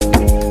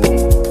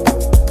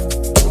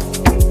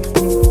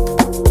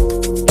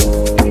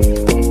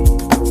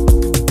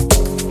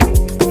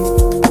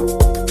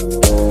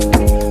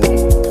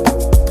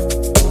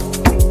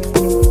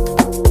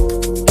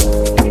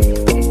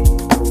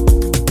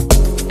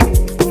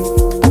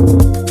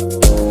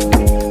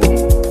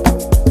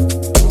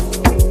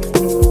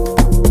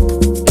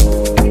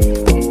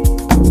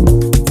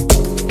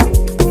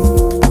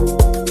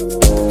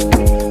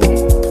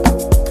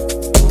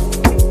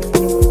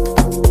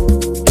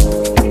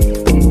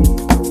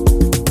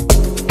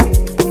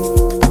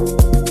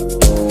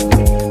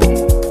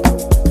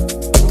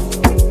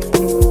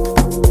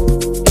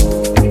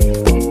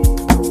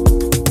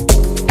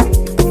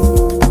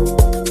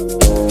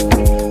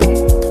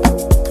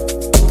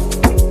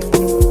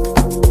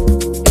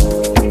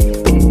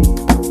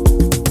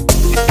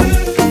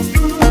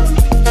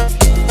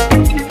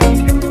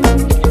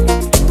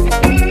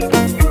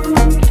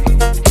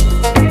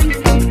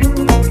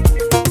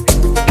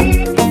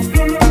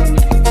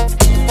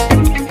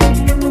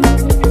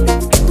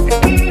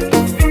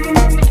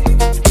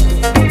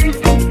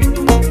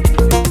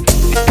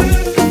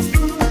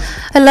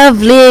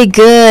Lovely,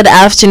 good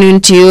afternoon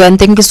to you, and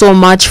thank you so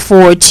much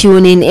for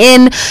tuning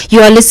in. You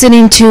are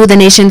listening to the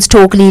nation's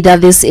talk leader.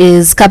 This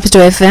is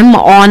Capital FM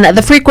on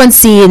the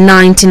frequency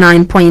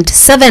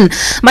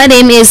 99.7. My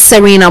name is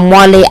Serena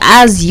Mwale,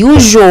 as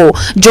usual,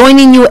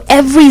 joining you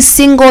every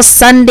single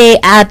Sunday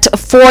at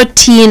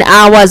 14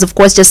 hours. Of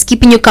course, just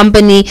keeping you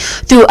company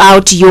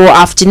throughout your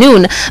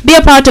afternoon. Be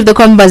a part of the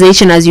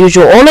conversation as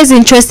usual. Always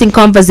interesting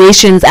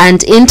conversations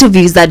and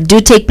interviews that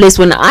do take place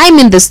when I'm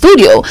in the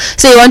studio.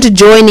 So you want to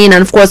join in,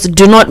 and of course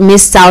do not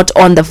miss out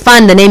on the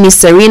fun. The name is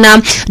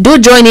Serena. Do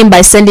join in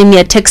by sending me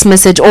a text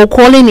message or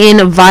calling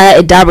in via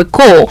a direct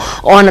call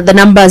on the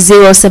number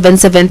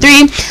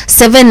 0773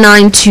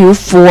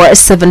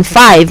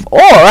 792475,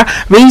 or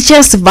reach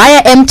us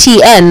via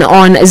MTN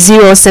on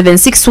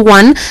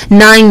 0761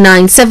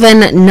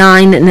 997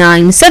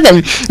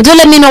 997. Do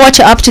let me know what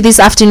you're up to this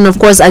afternoon. Of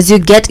course, as you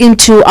get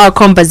into our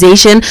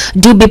conversation,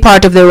 do be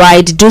part of the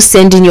ride. Do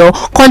send in your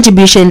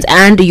contributions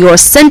and your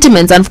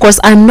sentiments. And of course,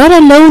 I'm not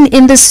alone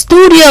in the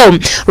studio,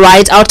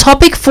 right? Our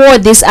topic for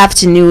this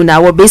afternoon,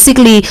 we're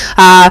basically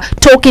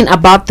talking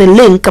about the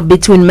link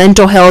between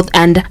mental health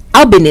and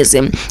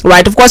albinism,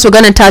 right? Of course, we're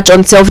going to touch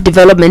on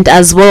self-development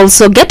as well,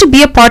 so get to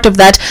be a part of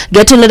that.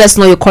 Get to let us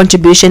know your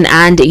contribution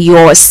and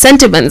your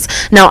sentiments.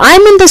 Now,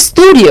 I'm in the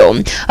studio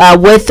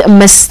with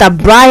Mr.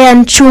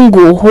 Brian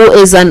Chungu, who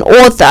is an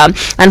author,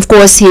 and of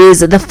course he is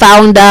the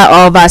founder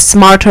of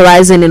Smart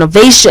Horizon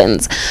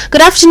Innovations.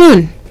 Good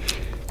afternoon.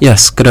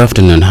 Yes, good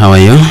afternoon. How are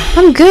you?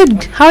 I'm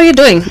good. How are you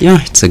doing? Yeah,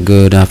 it's a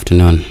good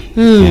afternoon.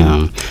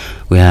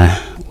 We're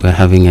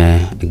having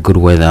a good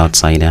weather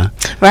outside,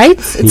 right?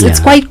 It's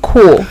quite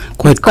cool.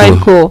 Quite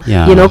cool.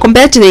 Yeah. You know,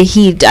 compared to the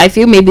heat, I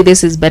feel maybe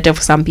this is better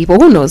for some people.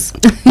 Who knows?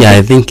 Yeah,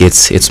 I think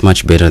it's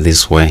much better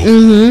this way.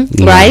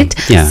 Mm-hmm. Right?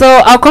 Yeah.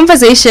 So our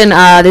conversation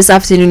this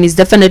afternoon is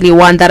definitely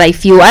one that I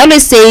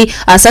always say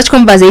such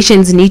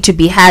conversations need to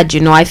be had.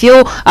 You know, I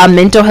feel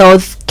mental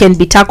health can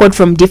be tackled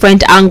from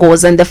different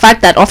angles, and the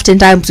fact that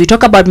oftentimes we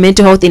talk about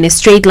mental health in a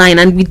straight line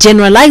and we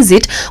generalize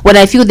it, when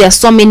I feel there are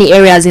so many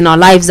areas in our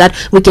lives that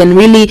we can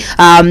really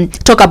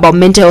talk about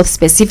mental health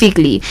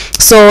specifically.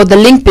 So the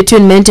link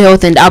between mental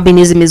health and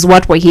albinism is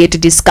what we're here to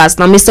discuss.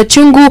 Now, Mr.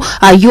 Chungu,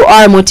 you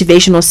are a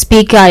motivational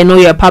speaker. I know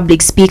you're a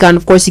public speaker, and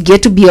of course you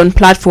get to be on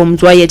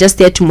platforms where you're just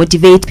there to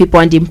motivate people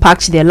and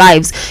impact their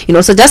lives. You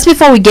know, so just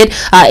before we get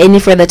any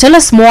further, tell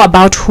us more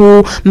about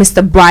who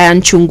Mr. Brian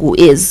Chungu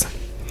is.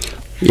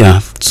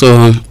 Yeah,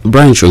 so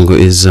Brian Chungu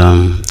is,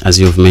 as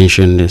you've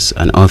mentioned, is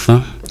an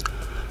author,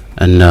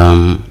 and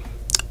I'm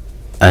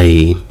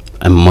a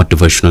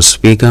motivational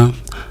speaker.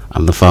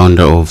 I'm the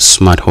founder of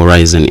Smart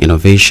Horizon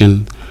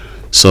Innovation.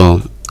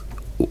 So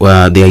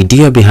the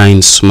idea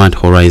behind Smart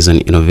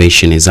Horizon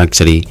Innovation is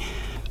actually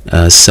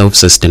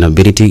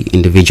self-sustainability,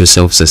 individual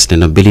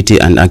self-sustainability,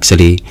 and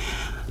actually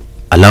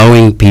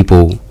allowing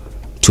people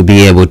to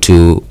be able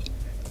to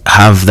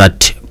have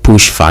that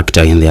push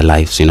factor in their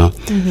lives, you know.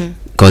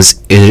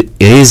 Because it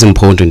is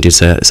important.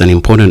 It's an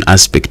important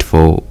aspect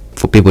for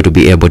people to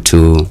be able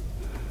to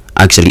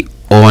actually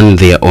own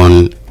their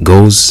own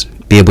goals,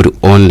 be able to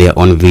own their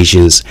own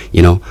visions.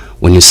 You know,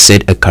 when you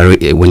set a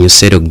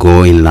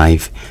goal in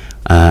life,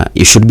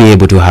 you should be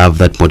able to have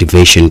that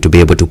motivation to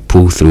be able to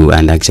pull through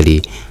and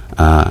actually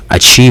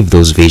achieve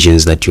those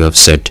visions that you have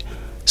set.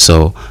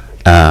 So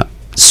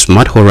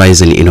Smart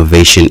Horizon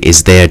Innovation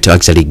is there to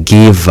actually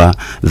give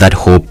that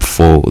hope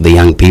for the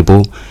young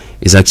people.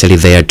 Is actually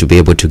there to be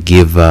able to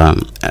give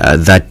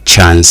that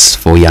chance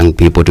for young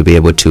people to be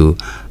able to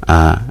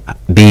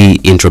be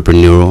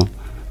entrepreneurial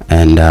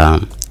and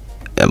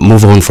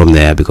move on from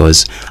there,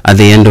 because at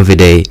the end of the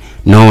day,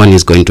 no one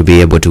is going to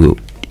be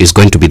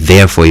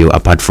there for you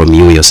apart from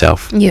you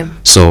yourself. Yeah.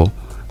 So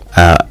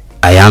I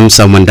am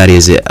someone that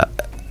is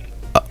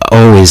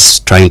always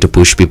trying to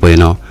push people, you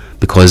know,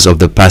 because of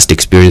the past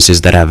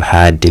experiences that I've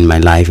had in my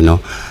life, you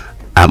know.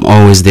 I'm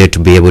always there to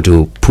be able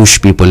to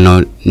push people,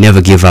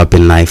 never give up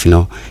in life, you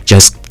know.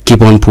 Just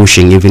keep on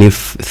pushing, even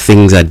if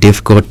things are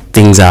difficult,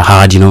 things are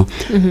hard, you know.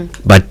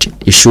 But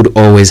you should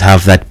always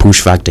have that push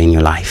factor in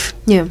your life.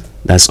 Yeah.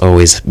 That's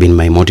always been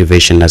my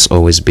motivation. That's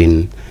always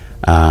been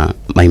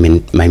my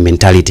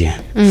mentality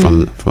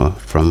from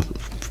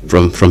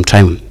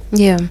time.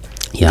 Yeah.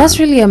 Yeah. That's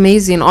really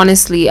amazing,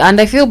 honestly,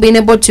 and I feel being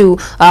able to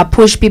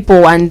push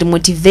people and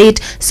motivate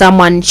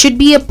someone should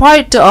be a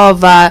part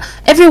of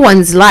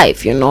everyone's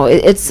life. You know,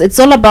 it's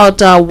all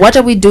about what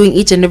are we doing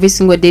each and every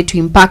single day to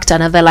impact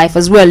another life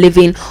as we're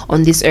living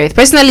on this earth.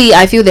 Personally,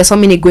 I feel there's so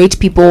many great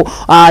people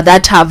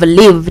that have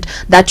lived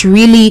that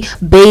really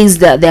base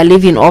their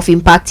living off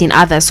impacting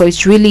others. So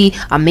it's really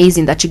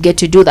amazing that you get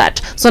to do that.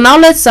 So now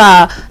let's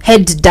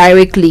head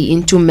directly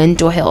into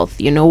mental health.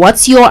 You know,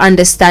 what's your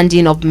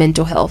understanding of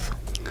mental health?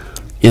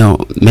 You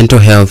know, mental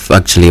health,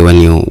 actually, when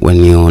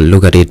you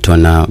look at it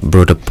on a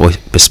broader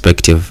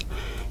perspective,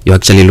 you're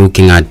actually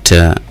looking at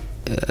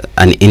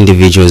an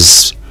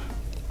individual's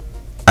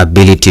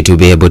ability to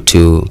be able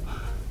to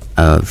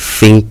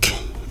think,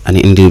 an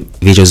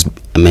individual's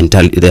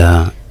mentality,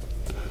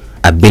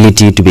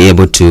 ability to be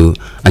able to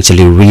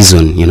actually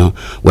reason.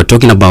 We're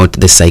talking about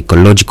the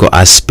psychological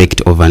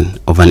aspect of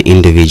an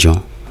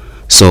individual.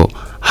 So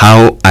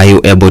how are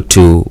you able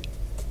to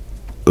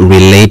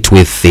relate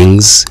with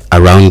things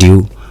around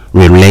you,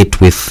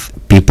 relate with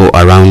people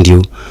around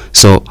you?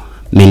 So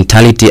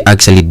mentality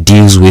actually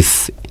deals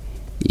with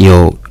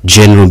your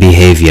general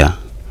behavior.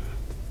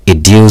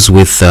 It deals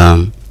with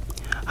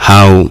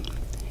how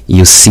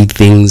you see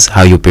things,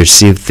 how you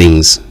perceive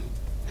things.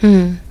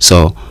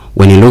 So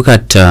when you look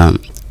at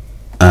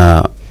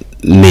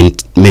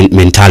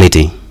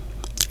mentality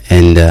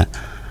and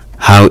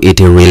how it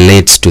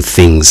relates to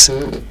things,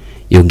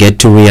 you get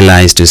to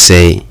realize to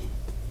say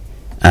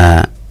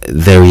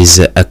there is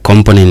a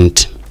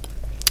component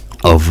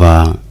of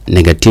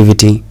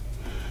negativity,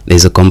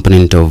 there's a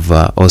component of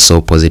also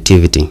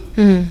positivity.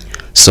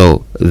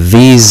 So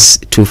these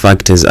two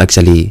factors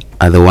actually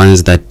are the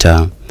ones that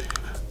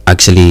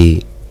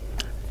actually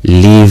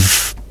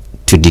live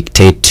to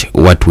dictate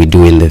what we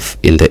do in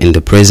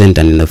the present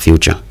and in the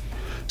future.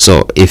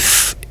 So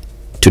if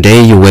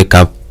today you wake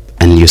up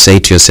and you say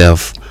to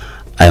yourself,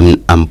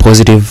 I'm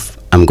positive,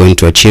 I'm going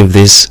to achieve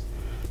this.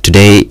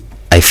 Today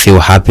I feel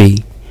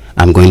happy,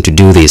 I'm going to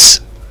do this.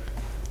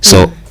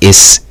 So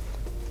is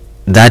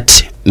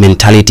that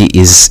mentality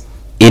is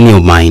in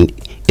your mind,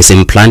 is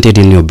implanted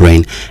in your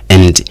brain,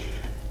 and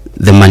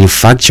the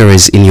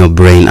manufacturers in your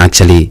brain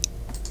actually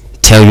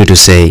tell you to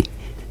say,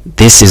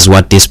 this is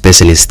what this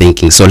person is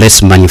thinking, so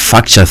let's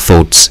manufacture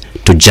thoughts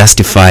to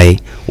justify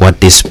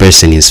what this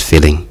person is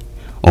feeling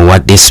or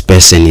what this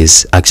person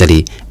is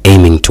actually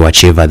aiming to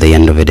achieve at the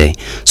end of the day.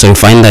 So you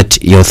find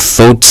that your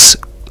thoughts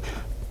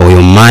or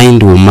your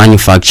mind will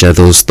manufacture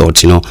those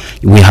thoughts.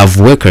 We have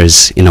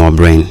workers in our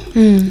brain,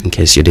 in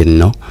case you didn't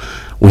know.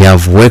 We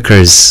have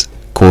workers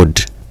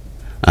called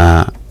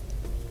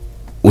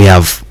we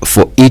have,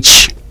 for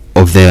each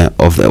of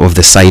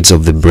the sides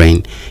of the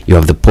brain, you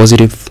have the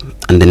positive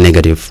and the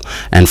negative,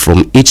 and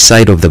from each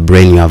side of the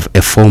brain you have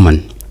a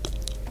foreman.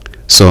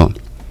 So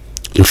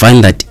you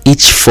find that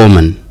each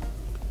foreman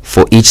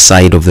for each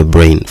side of the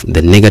brain,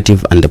 the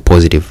negative and the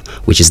positive,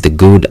 which is the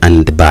good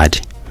and the bad.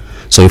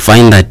 So you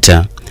find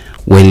that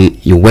when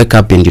you wake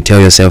up and you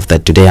tell yourself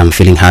that today I'm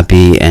feeling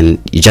happy and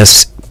you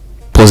just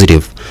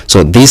positive,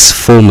 so this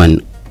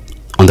foreman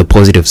on the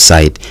positive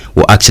side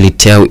will actually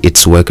tell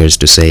its workers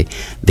to say,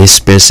 this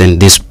person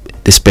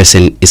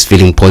is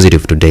feeling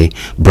positive today,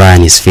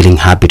 Brian is feeling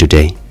happy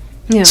today.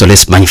 So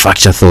let's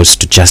manufacture thoughts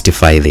to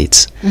justify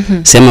this.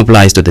 Same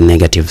applies to the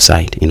negative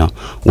side.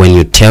 When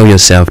you tell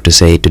yourself to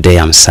say, today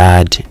I'm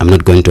sad, I'm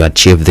not going to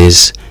achieve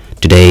this,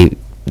 today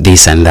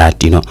this and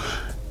that,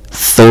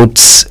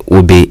 thoughts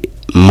will be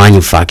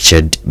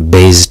manufactured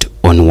based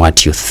on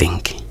what you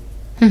think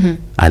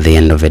at the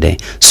end of the day.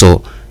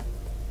 So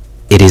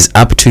it is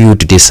up to you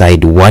to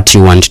decide what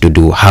you want to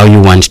do, how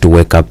you want to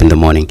wake up in the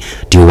morning.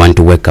 Do you want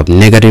to wake up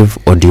negative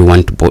or do you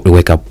want to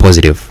wake up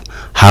positive?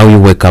 How you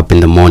wake up in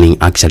the morning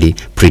actually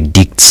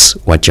predicts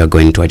what you're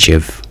going to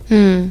achieve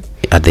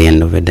at the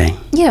end of the day.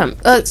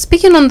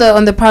 Speaking on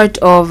the part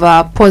of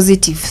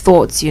positive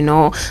thoughts,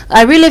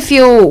 I really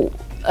feel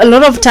a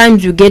lot of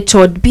times you get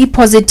told, be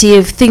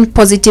positive, think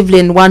positively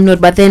in one note,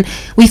 but then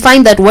we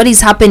find that what is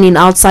happening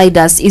outside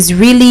us is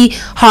really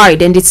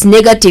hard and it's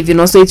negative,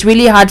 so it's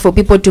really hard for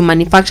people to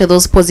manufacture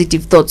those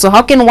positive thoughts. So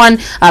how can one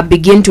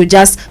begin to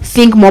just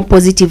think more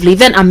positively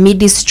even amid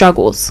these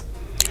struggles?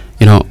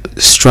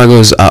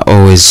 Struggles are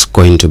always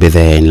going to be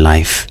there in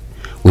life.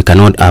 We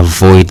cannot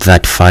avoid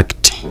that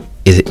fact.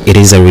 It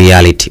is a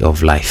reality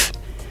of life.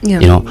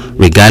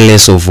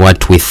 Regardless of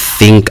what we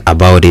think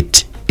about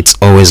it, it's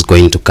always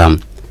going to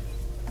come.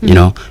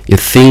 You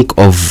think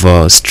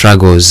of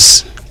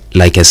struggles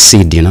like a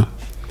seed.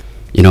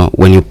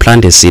 When you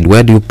plant a seed,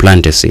 where do you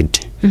plant a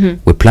seed?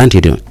 We plant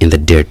it in the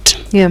dirt.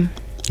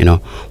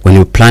 When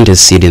you plant a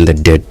seed in the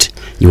dirt,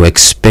 you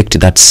expect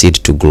that seed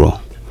to grow.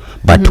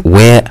 But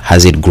where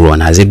has it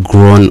grown? Has it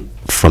grown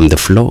from the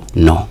floor?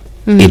 No.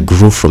 It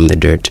grew from the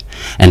dirt.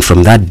 And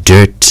from that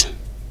dirt,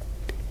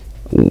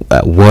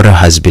 water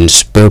has been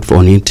spilled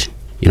on it.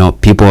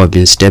 People have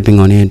been stepping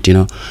on it.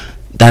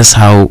 That's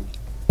how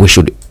we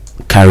should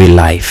carry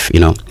life.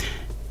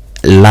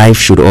 Life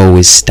should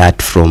always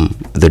start from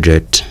the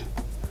dirt.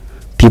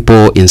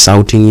 People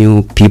insulting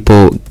you,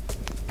 people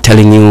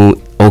telling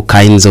you all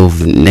kinds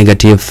of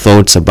negative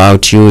thoughts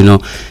about you,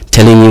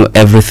 telling you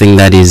everything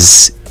that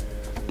is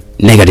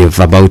negative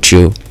about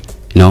you,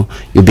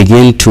 you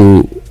begin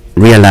to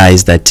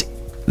realize that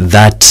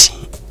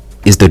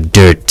is the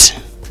dirt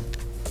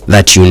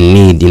that you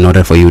need in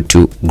order for you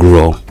to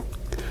grow.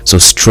 So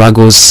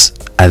struggles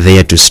are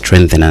there to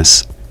strengthen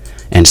us,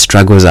 and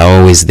struggles are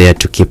always there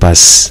to keep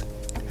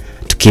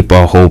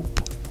our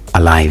hope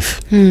alive.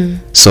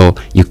 So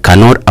you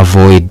cannot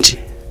avoid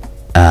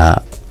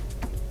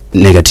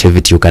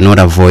negativity, you cannot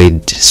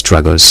avoid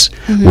struggles.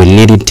 We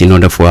need it in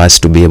order for us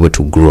to be able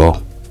to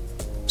grow.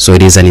 So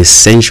it is an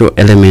essential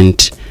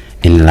element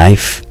in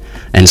life.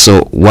 And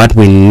so what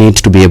we need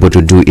to be able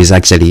to do is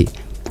actually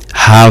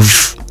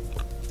have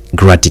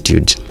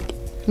gratitude.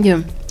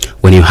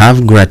 When you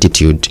have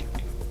gratitude,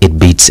 it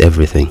beats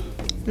everything.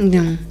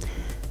 Yeah.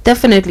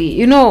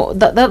 Definitely,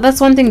 that's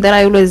one thing that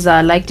I always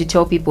like to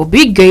tell people: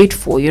 be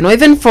grateful,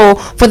 even for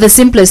the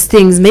simplest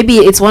things. Maybe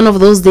it's one of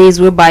those days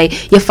whereby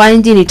you're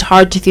finding it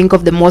hard to think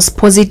of the most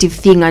positive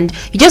thing, and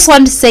you just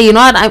want to say,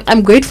 what,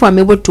 I'm grateful I'm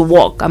able to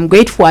walk, I'm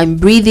grateful I'm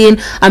breathing,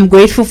 I'm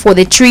grateful for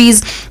the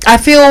trees. I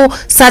feel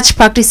such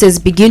practices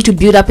begin to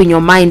build up in your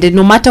mind, and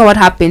no matter what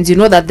happens,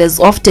 that there's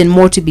often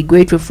more to be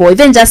grateful for.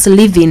 Even just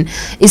living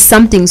is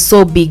something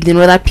so big,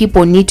 that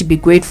people need to be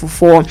grateful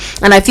for.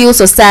 And I feel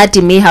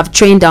society may have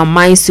trained our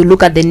minds to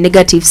look at the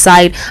negative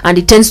side, and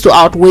it tends to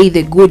outweigh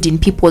the good in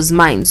people's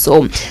minds.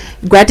 So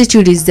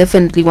gratitude is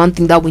definitely one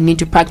thing that we need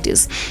to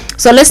practice.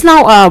 So let's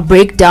now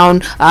break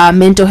down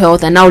mental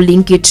health and now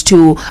link it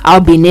to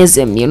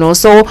albinism.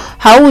 So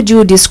how would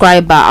you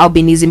describe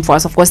albinism for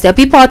us? Of course, there are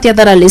people out there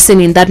that are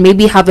listening that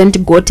maybe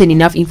haven't gotten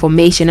enough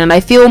information, and I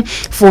feel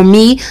for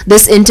me,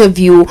 this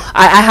interview,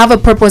 I have a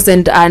purpose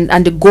and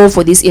a goal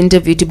for this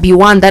interview to be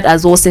one that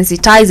as well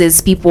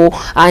sensitizes people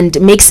and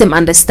makes them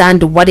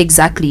understand what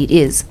exactly it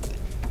is.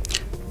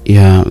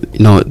 Yeah,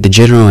 the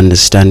general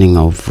understanding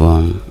of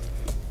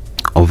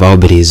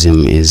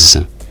albinism is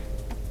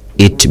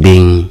it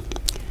being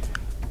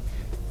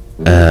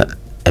a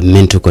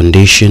mental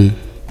condition,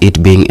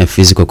 it being a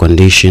physical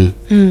condition,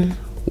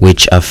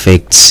 which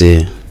affects,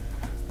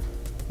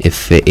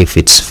 if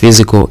it's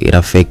physical, it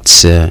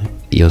affects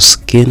your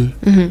skin,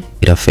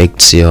 it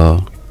affects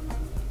your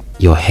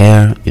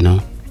hair,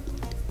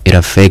 it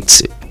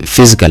affects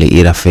physically,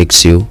 it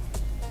affects you.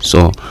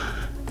 So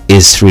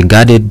is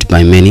regarded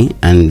by many,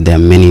 and there are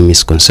many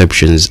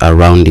misconceptions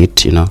around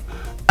it,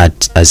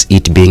 as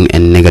it being a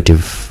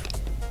negative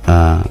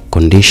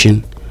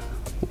condition,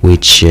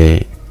 which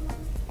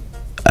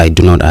I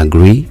do not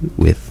agree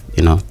with,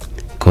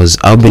 because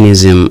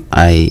albinism,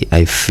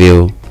 I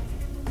feel,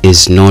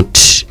 is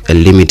not a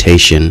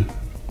limitation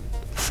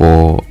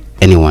for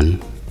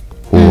anyone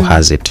who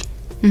has it.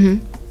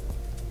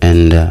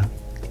 And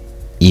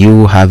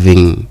you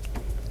having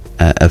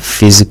a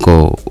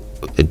physical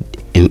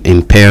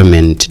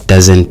impairment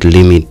doesn't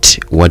limit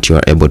what you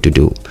are able to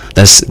do.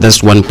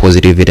 That's one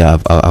positivity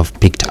I've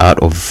picked out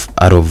of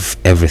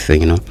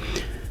everything,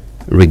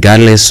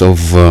 regardless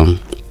of the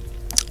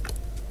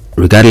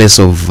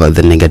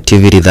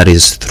negativity that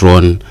is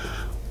thrown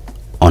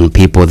on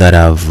people that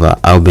have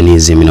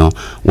albinism.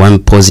 One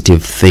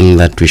positive thing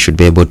that we should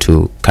be able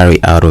to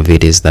carry out of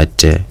it is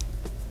that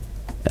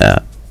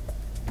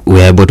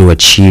we're able to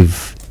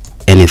achieve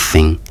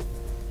anything.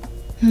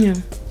 Yeah.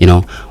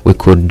 We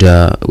could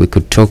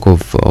talk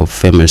of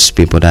famous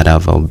people that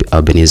have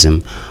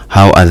albinism.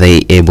 How are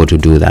they able to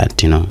do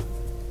that?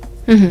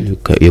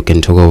 You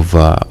can talk of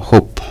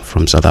Hope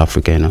from South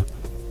Africa.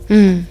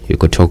 You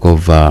could talk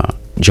of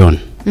John.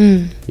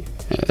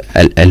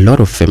 A lot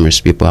of famous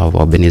people have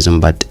albinism,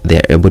 but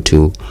they're able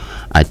to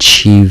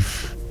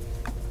achieve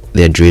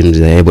their dreams.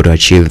 They're able to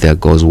achieve their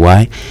goals.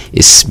 Why?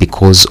 It's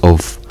because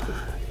of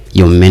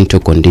your mental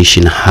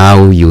condition,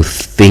 how you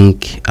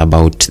think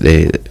about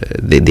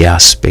the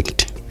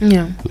aspect.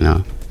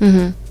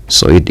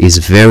 So it is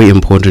very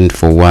important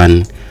for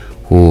one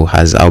who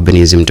has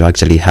albinism to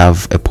actually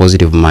have a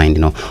positive mind.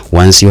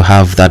 Once you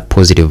have that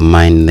positive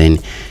mind, then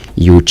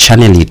you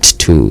channel it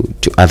to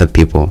other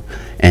people,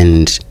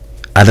 and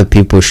other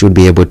people should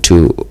be able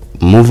to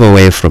move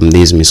away from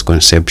this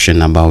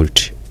misconception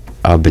about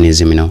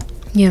albinism,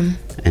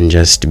 and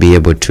just be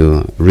able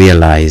to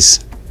realize,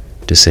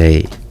 to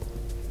say,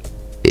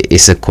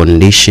 it's a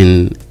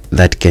condition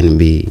that can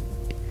be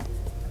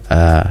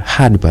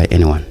had by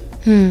anyone.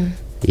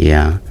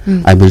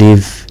 I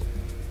believe,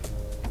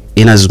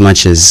 in as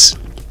much as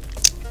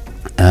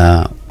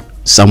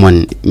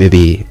someone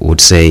maybe would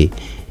say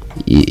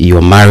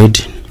you're married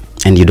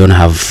and you don't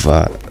have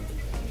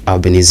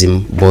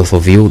albinism, both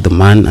of you, the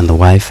man and the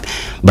wife,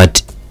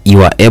 but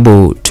you are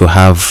able to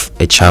have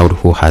a child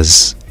who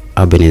has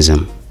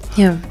albinism.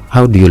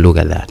 How do you look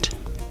at that?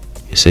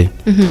 You see?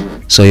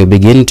 So you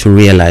begin to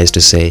realize,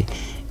 to say,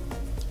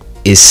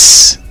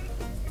 it's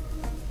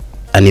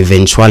an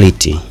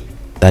eventuality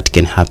that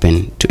can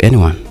happen to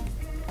anyone,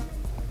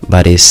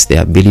 but it's the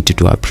ability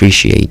to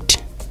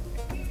appreciate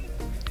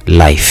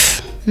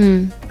life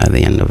at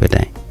the end of the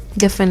day.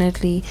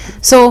 Definitely.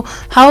 So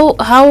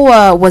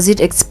how was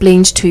it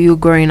explained to you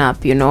growing up?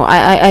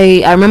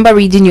 I remember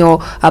reading your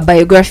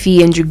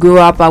biography, and you grew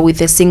up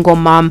with a single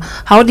mom.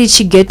 How did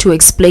she get to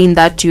explain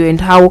that to you,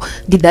 and how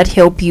did that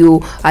help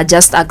you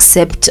just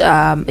accept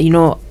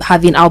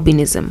having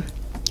albinism?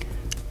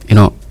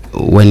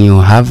 When you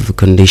have a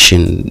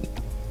condition,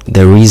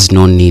 there is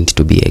no need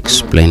to be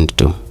explained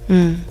to.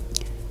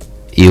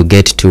 You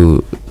get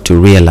to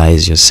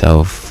realize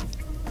yourself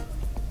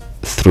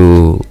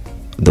through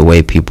the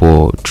way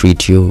people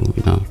treat you,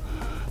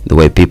 the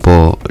way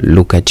people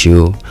look at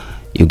you.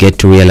 You get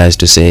to realize,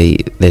 to say,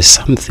 there's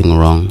something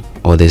wrong,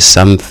 or there's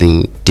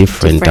something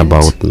different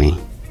about me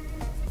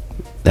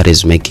that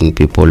is making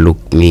people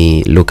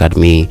look at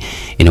me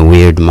in a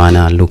weird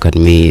manner, look at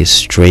me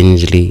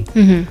strangely.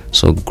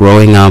 So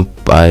growing up,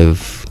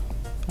 I've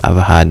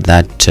had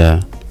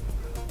that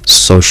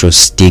social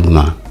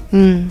stigma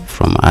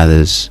from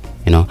others.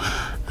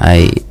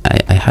 I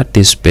had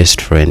this best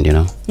friend,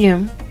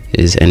 Yeah.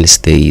 and it's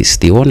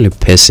the only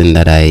person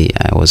that I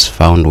was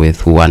found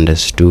with who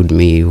understood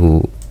me,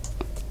 who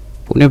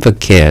never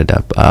cared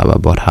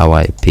about how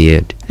I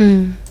appeared.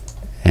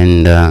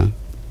 And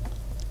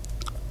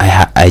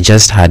I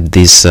just had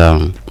this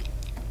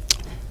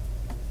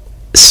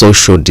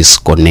social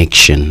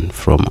disconnection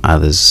from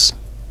others,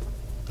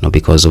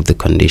 because of the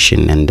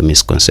condition and the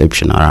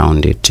misconception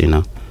around it.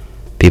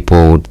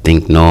 People would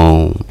think,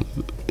 no,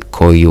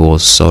 call you all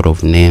sort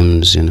of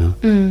names,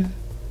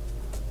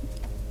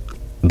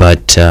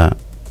 but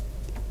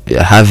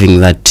having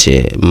that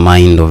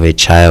mind of a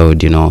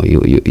child,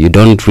 you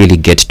don't really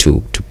get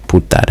to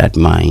put that at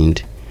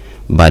mind,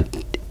 but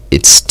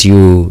it's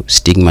still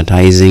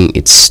stigmatizing.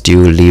 It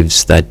still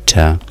leaves that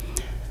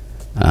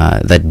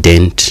that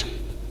dent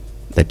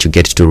that you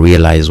get to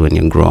realize when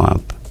you grow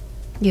up.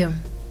 Yeah.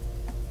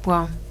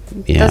 Wow.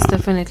 Yeah. That's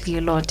definitely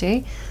a lot,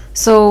 eh?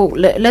 So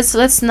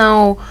let's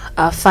now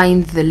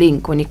find the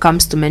link when it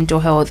comes to mental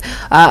health.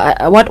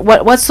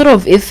 What sort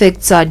of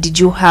effects did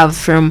you have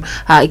from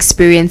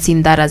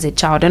experiencing that as a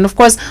child? And of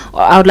course,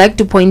 I would like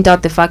to point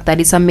out the fact that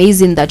it's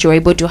amazing that you're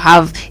able to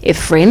have a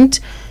friend,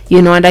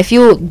 and I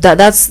feel that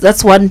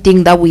that's one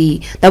thing that we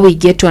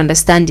get to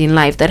understand in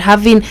life, that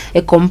having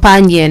a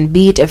companion,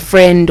 be it a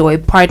friend or a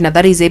partner,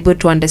 that is able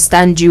to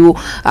understand you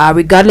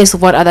regardless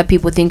of what other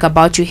people think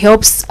about you,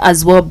 helps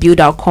as well build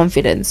our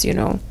confidence.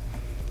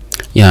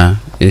 Yeah,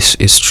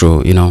 it's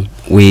true.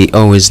 We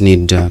always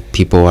need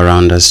people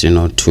around us,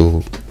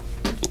 to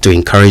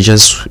encourage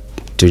us,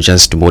 to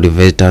just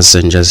motivate us,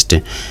 and just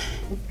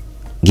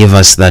give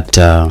us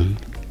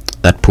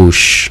that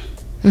push.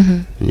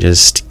 And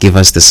just give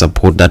us the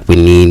support that we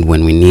need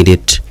when we need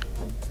it.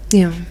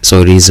 Yeah.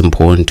 So it is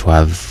important to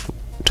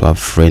have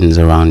friends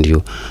around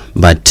you,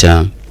 but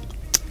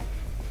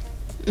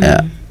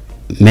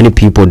many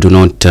people do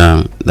not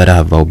that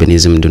have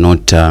albinism do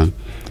not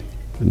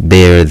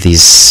bear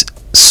this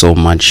so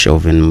much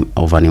of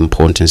an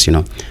importance,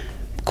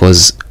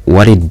 because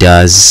what it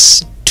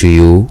does to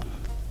you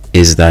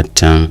is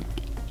that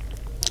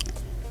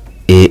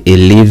it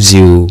leaves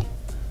you,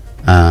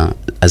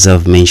 as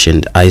I've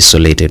mentioned,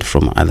 isolated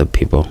from other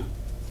people.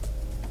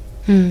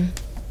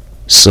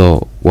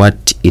 So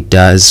what it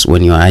does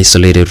when you're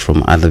isolated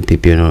from other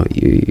people,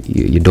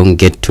 you don't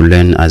get to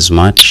learn as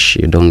much,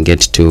 you don't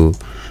get to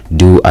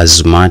do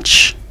as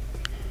much.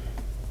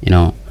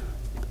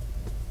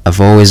 I've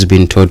always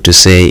been taught to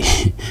say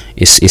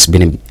it's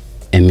been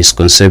a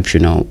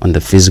misconception on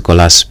the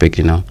physical aspect,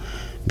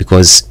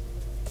 because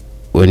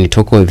when you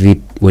talk of it,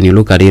 when you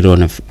look at it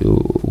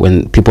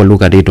when people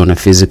look at it on a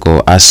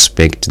physical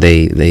aspect,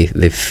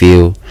 they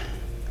feel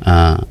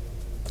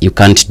you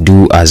can't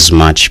do as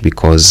much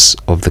because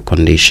of the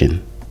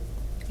condition.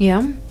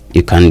 Yeah.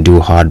 You can't do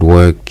hard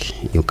work,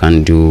 you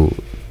can't do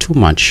too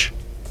much.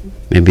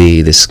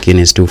 Maybe the skin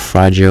is too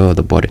fragile,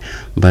 the body,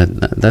 but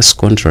that's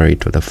contrary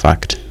to the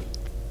fact.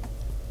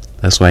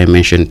 That's why I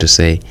mentioned to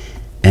say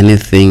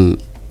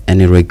anything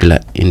any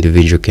regular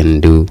individual can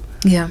do.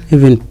 Yeah.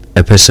 Even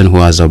a person who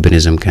has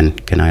albinism can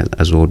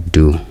as well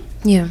do.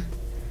 Yeah.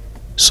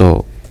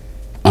 So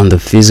on the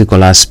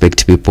physical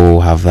aspect,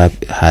 people have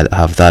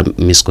that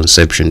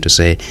misconception to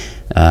say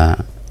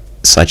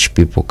such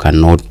people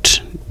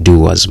cannot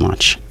do as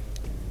much.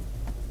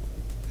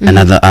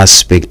 Another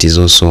aspect is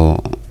also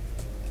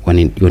when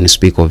you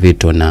speak of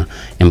it on an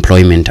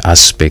employment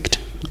aspect,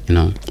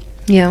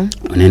 Yeah.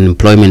 on an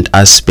employment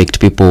aspect,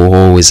 people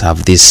always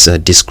have this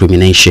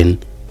discrimination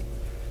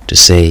to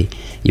say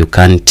you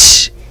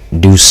can't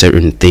do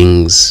certain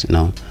things.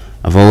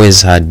 I've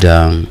always had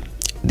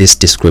this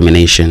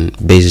discrimination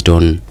based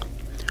on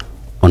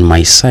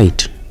my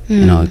sight,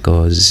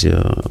 because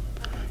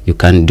you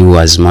can't do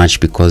as much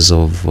because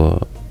of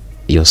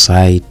your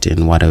sight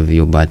and what have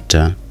you, but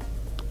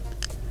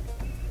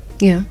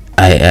Yeah.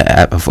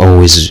 I've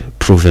always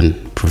proven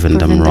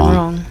them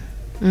wrong.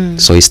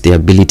 So it's the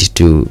ability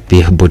to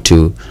be able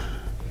to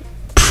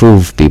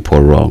prove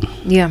people wrong.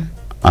 Yeah.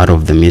 Out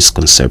of the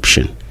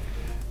misconception,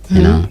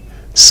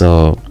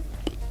 so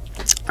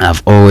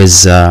I've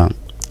always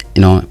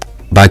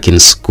back in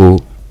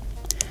school,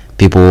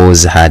 people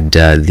always had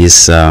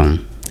this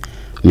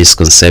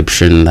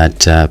misconception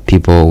that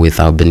people with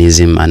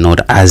albinism are not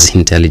as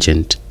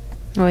intelligent.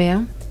 Oh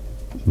yeah.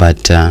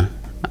 But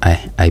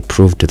I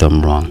proved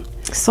them wrong.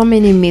 So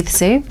many myths,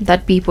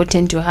 that people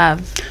tend to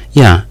have.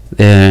 Yeah,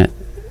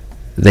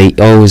 they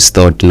always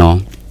thought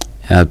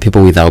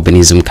people with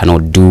albinism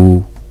cannot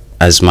do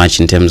as much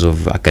in terms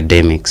of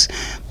academics,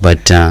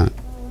 but I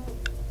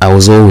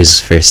was always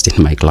first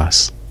in my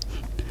class.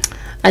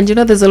 And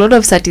there's a lot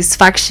of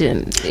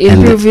satisfaction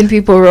in proving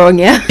people wrong.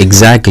 Yeah.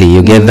 Exactly,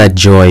 you get that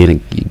joy,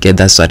 you get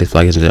that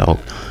satisfaction.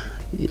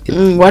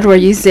 What were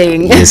you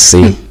saying? You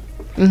see.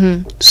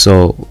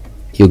 So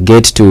you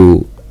get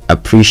to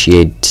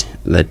appreciate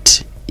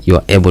that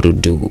you're able to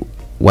do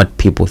what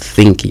people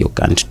think you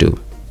can't do.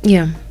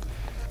 Yeah.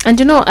 And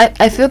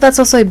I feel that's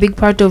also a big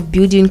part of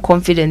building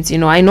confidence.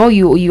 I know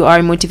you are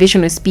a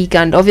motivational speaker,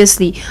 and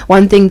obviously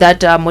one thing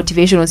that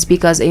motivational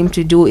speakers aim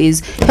to do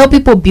is help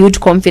people build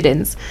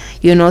confidence.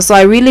 So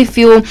I really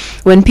feel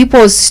when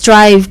people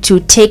strive to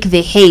take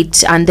the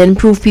hate and then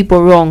prove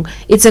people wrong,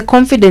 it's a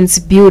confidence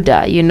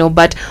builder.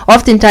 But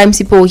oftentimes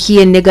people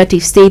hear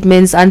negative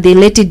statements and they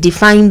let it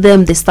define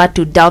them. They start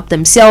to doubt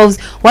themselves.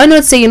 Why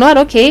not say, what,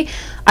 okay,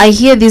 I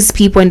hear these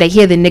people and I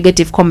hear the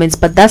negative comments,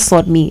 but that's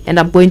not me, and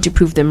I'm going to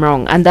prove them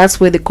wrong. And that's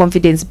where the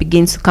confidence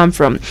begins to come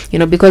from.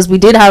 Because we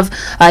did have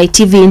a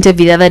TV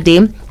interview the other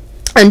day,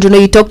 and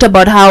you talked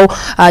about how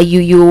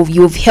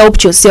you've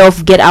helped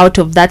yourself get out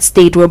of that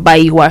state whereby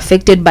you were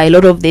affected by a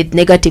lot of the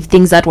negative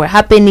things that were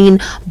happening,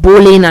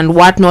 bullying and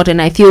whatnot. And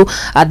I feel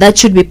that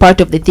should be part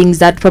of the things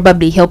that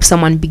probably help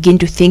someone begin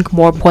to think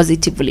more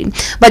positively.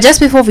 But just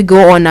before we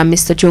go on,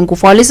 Mr. Chungu,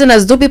 for our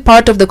listeners, do be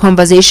part of the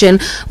conversation.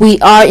 We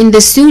are in the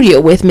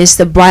studio with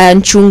Mr.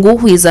 Brian Chungu,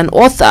 who is an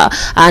author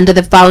and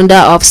the founder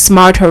of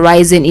Smart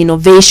Horizon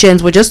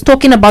Innovations. We're just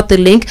talking about the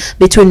link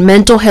between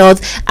mental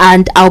health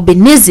and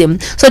albinism.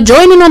 So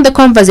joining on the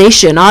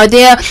conversation, are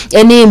there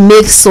any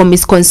myths or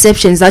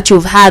misconceptions that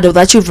you've had or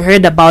that you've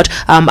heard about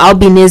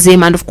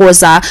albinism, and of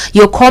course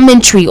your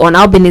commentary on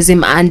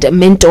albinism and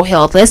mental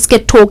health? Let's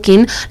get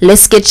talking,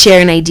 let's get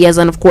sharing ideas,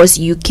 and of course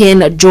you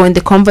can join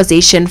the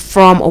conversation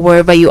from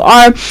wherever you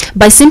are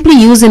by simply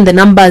using the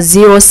number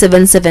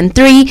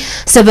 0773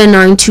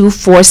 792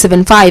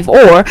 475,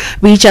 or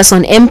reach us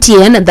on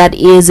MTN, that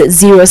is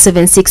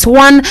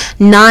 0761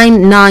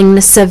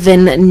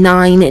 997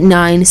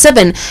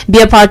 997. Be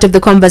a part of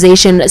the conversation,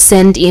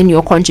 send in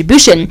your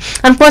contribution.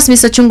 And of course,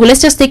 Mr. Chungu,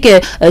 let's just take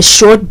a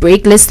short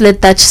break. Let's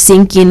let that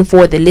sink in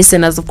for the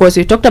listeners. Of course,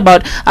 we talked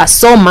about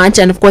so much,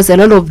 and of course a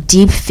lot of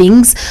deep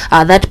things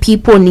that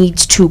people need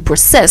to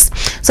process.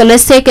 So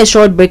let's take a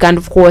short break, and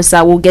of course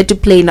we'll get to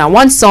play now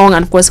one song,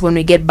 and of course when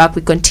we get back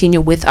we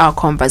continue with our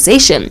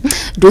conversation.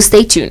 Do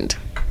stay tuned.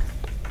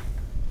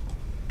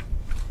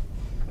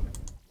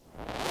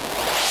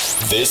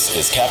 This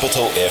is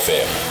Capital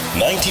FM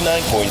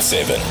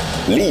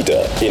 99.7,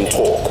 leader in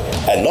talk.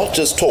 And not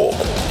just talk,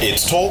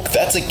 it's talk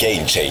that's a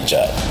game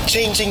changer,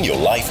 changing your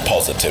life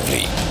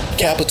positively.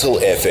 Capital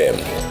FM,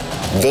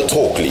 the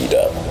talk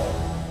leader.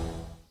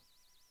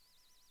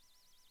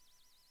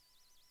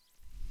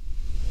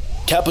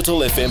 Capital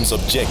FM's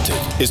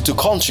objective is to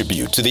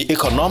contribute to the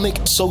economic,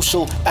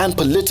 social, and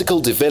political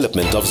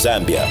development of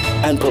Zambia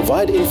and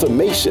provide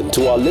information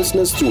to our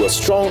listeners through a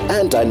strong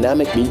and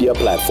dynamic media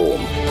platform.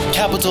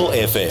 Capital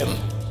FM,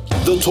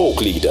 the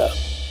talk leader.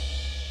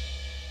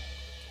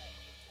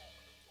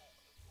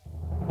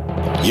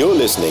 You're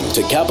listening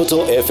to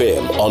Capital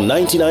FM on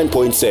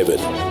 99.7.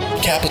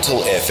 Capital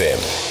FM,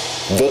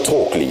 the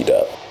talk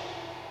leader.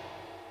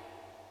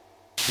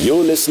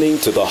 You're listening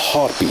to the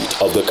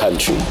heartbeat of the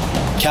country.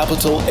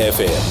 Capital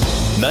FM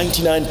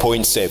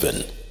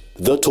 99.7,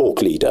 the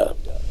talk leader.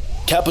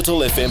 Capital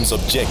FM's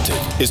objective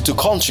is to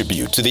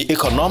contribute to the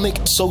economic,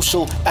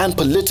 social, and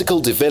political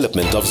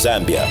development of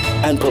Zambia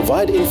and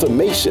provide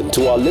information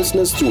to our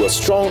listeners through a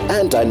strong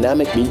and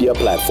dynamic media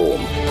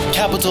platform.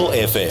 Capital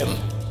FM,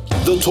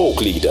 the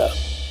talk leader.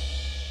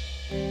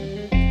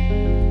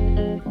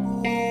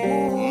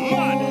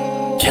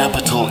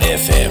 Capital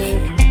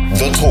FM,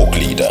 the talk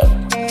leader.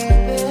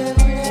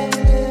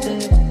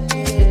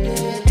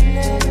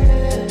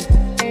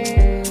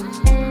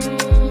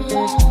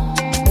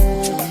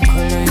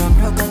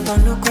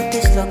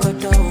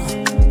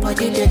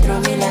 Body they throw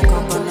me like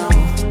a bono.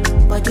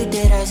 Body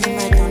they rise in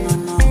my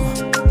don't know.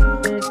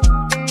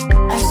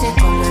 I say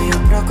color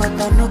your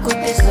procoto, no good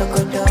taste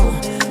locodo.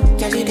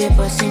 Jelly they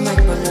bossy my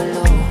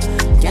pololo.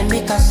 Can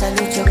make a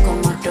salute your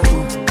comodo.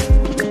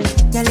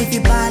 Jelly if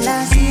you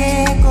balance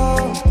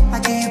ego, I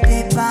give you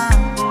paper.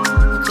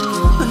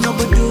 No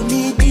go do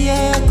me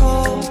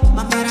Diego,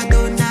 my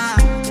Maradona.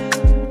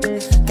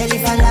 Jelly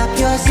if I lap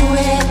your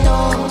sueto,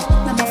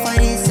 I'm a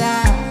farisa.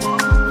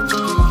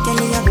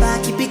 Jelly your back,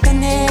 keep it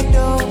connected.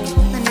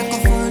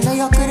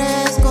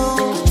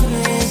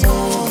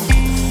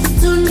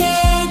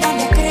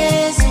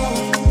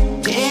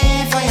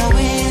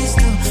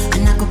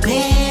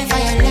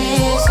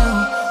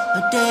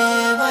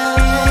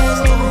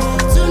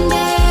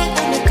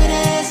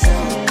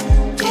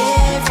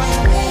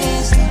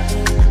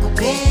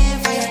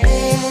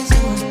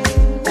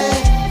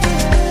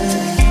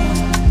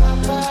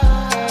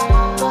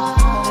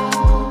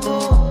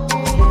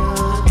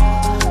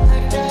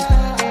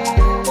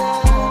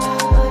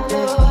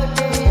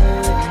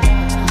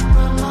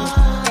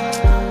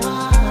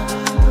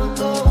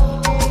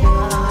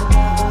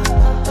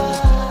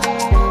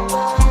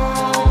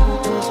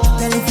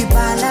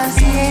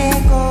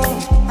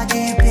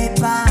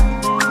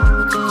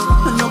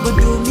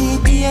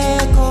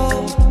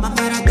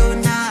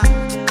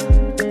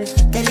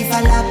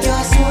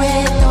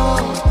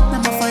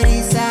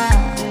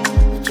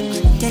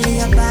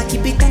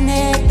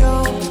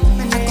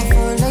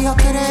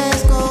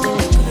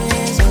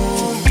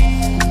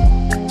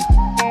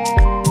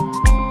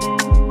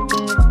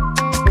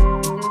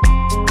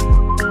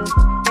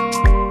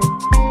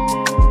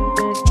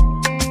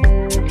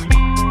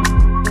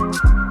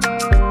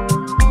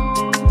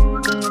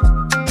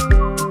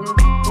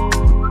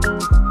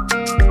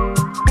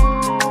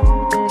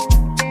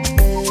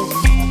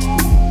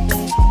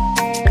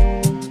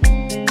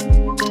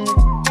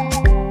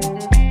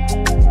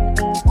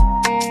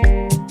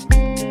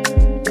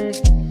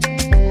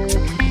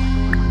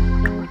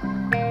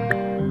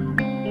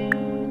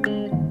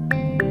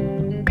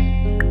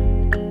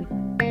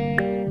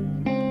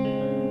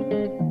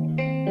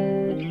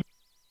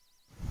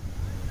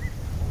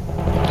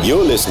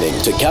 listening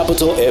to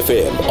Capital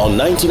FM on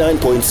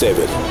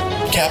 99.7.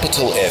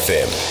 Capital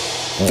FM,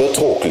 the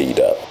talk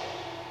leader.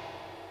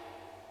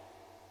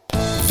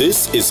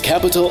 This is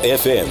Capital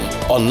FM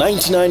on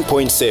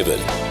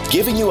 99.7,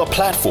 giving you a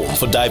platform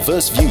for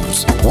diverse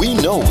views. We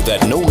know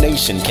that no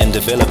nation can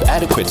develop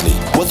adequately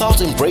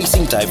without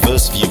embracing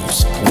diverse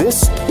views.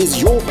 This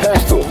is your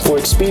platform for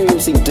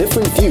experiencing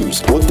different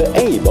views with the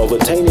aim of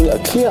attaining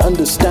a clear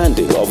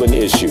understanding of an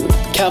issue.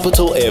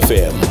 Capital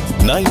FM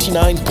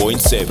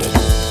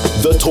 99.7,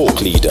 the talk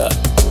leader.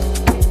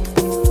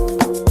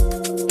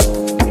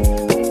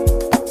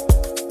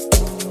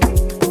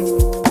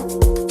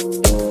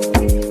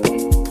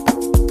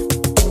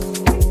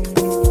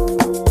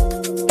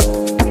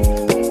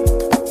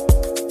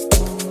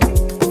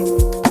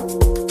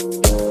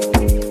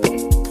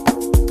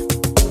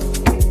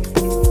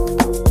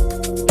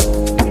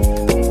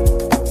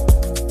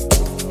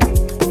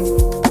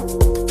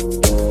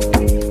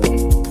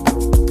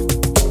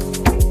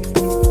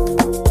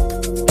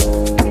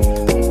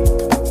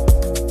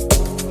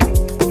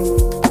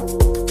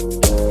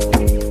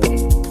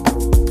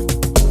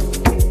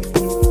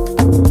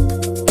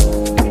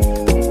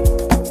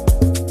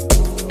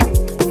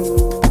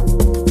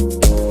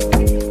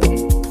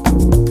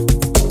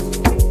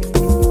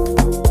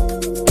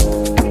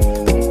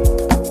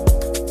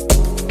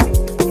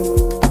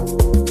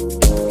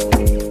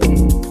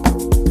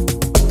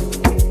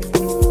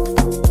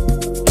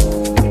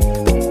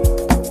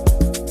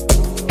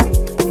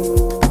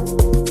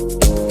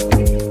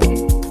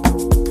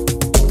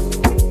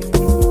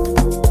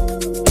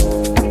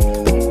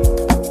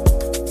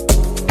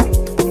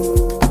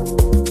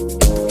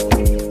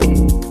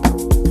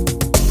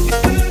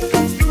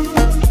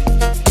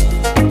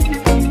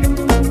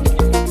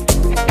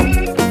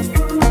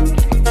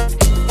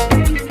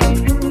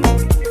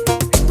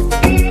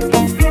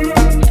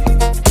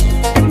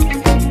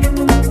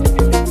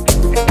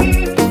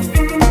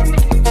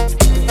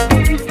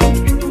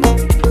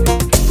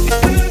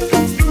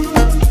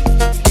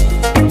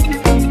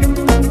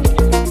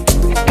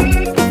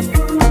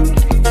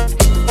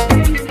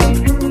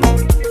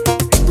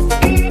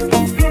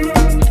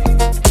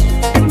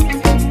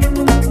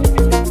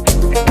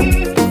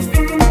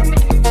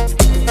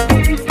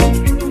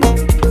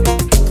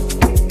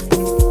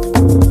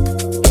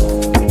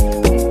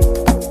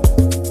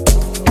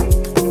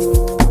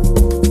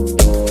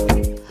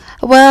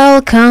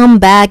 Welcome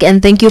back,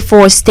 and thank you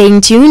for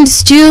staying tuned.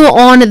 Still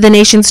on the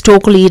nation's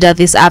talk leader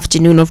this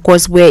afternoon. Of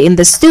course, we're in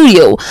the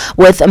studio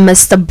with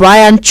Mr.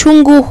 Brian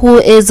Chungu, who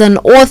is an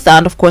author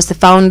and of course the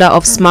founder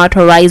of Smart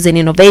Horizon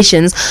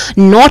Innovations.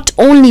 Not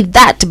only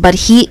that, but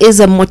he is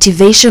a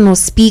motivational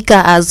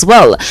speaker as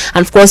well.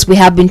 And of course, we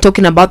have been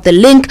talking about the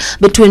link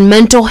between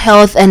mental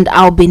health and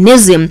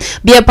albinism.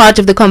 Be a part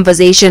of the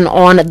conversation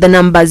on the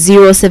number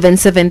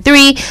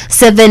 0773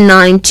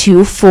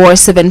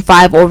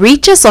 792475 or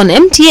reach us on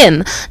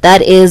MTN.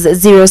 That is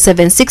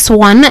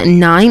 0761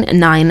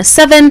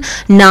 997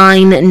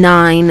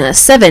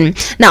 997.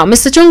 Now,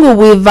 Mr. Chungu,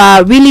 we've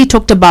really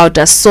talked about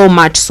so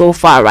much so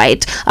far,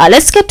 right?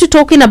 Let's get to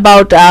talking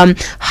about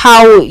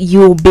how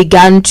you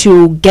began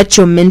to get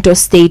your mental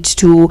state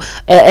to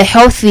a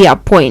healthier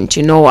point,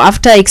 you know,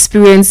 after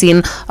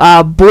experiencing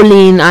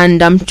bullying.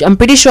 And I'm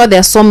pretty sure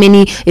there are so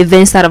many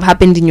events that have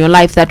happened in your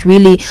life that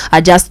really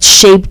just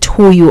shaped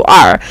who you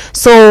are.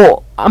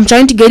 So I'm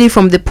trying to get it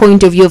from the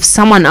point of view of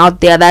someone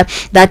out there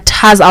that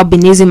has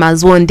albinism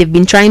as well, and they've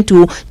been trying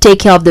to take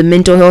care of the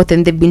mental health,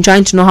 and they've been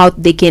trying to know how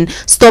they can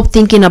stop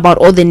thinking about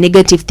all the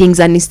negative things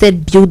and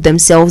instead build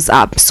themselves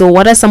up. So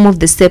what are some of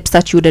the steps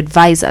that you would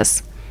advise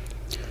us?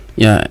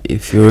 Yeah,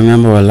 if you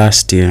remember our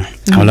last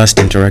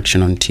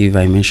interaction on TV,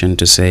 I mentioned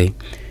to say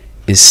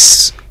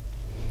it's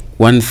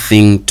one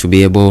thing to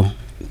be able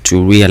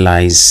to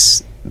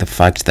realize the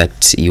fact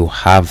that you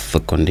have the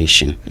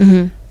condition.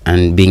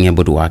 And being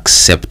able to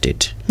accept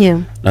it.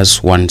 Yeah,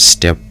 that's one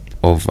step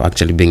of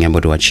actually being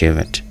able to achieve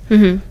it.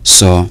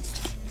 So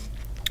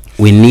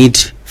we need,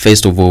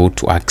 first of all,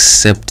 to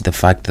accept the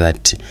fact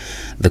that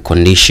the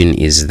condition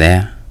is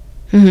there,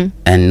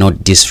 and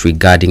not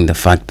disregarding the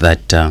fact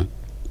that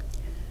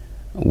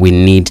we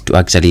need to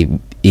actually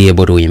be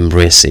able to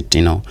embrace it.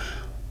 You know,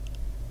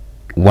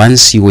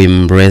 once you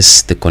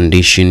embrace the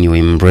condition, you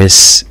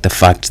embrace the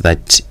fact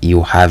that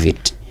you have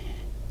it,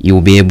 you'll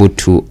be able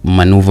to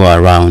maneuver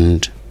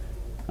around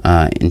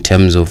in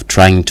terms of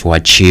trying to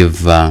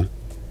achieve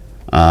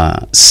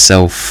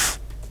self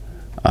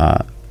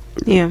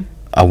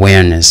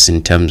awareness,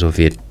 in terms of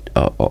it,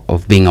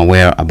 of being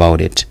aware about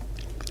it.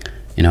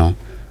 You know,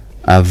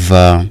 I've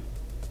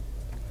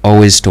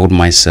always told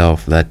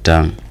myself that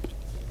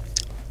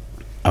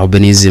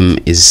albinism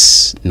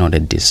is not a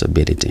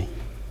disability.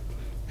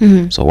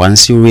 So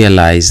once you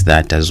realize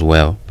that as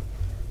well,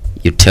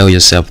 you tell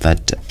yourself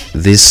that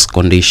this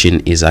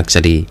condition is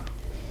actually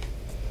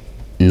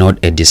not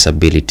a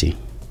disability,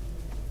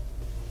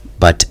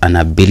 but an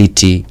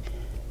ability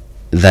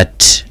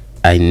that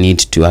I need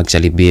to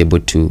actually be able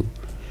to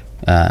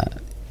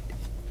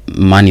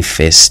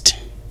manifest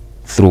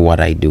through what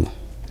I do.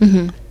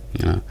 You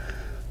know,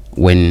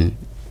 when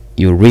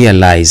you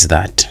realize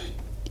that,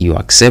 you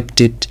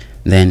accept it,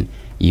 then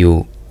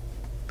you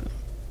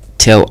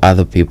tell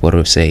other people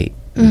to say,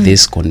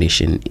 this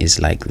condition is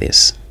like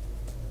this,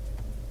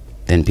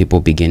 then people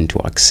begin to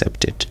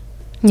accept it.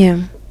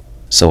 Yeah.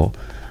 So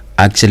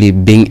actually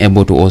being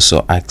able to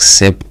also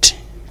accept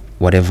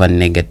whatever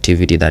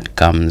negativity that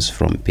comes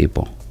from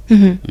people.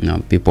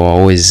 People are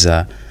always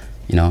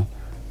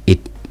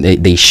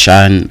they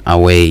shun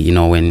away,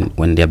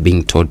 when they're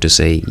being told to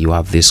say you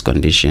have this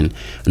condition.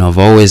 I've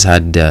always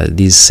had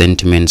these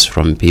sentiments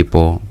from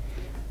people,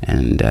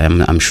 and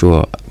I'm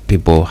sure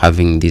people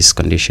having this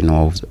condition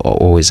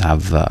always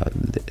have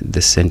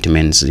the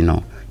sentiments,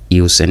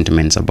 ill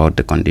sentiments about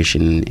the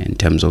condition in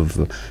terms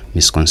of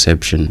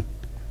misconception.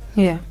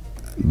 Yeah.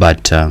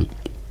 But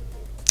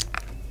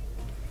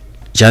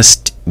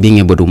just being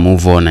able to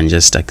move on and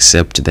just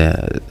accept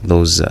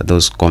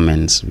those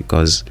comments,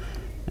 because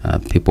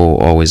people will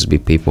always be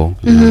people.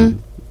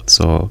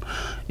 So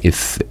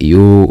if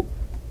you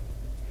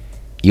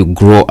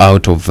grow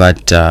out of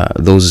that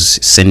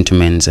those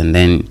sentiments, and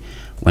then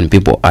when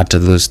people utter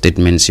those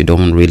statements, you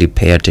don't really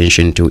pay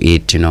attention to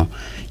it.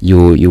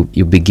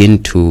 You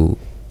begin to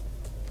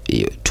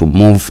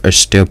move a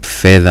step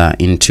further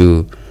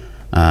into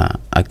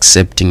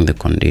accepting the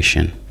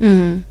condition.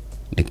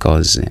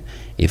 Because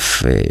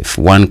if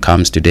one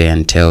comes today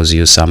and tells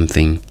you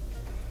something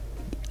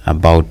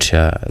about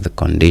the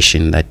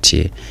condition that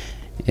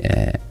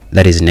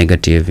is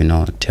negative,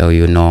 tell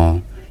you,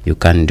 no, you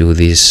can't do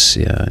this,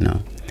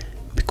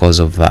 because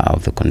of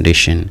the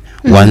condition.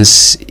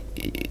 Once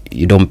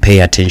you don't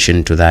pay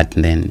attention to that,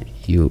 then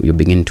you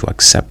begin to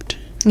accept.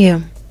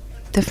 Yeah,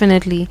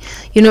 definitely.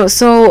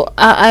 So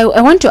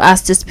I want to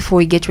ask, just before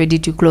we get ready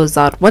to close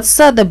out, what's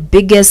the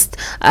biggest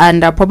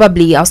and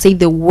probably I'll say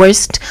the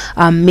worst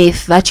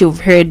myth that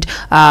you've heard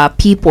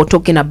people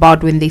talking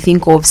about when they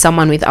think of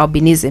someone with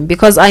albinism?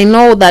 Because I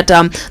know that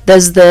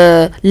there's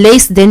the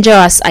less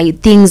dangerous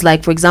things,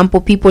 like for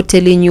example, people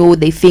telling you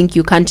they think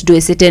you can't do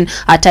a certain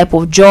type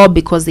of job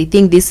because they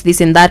think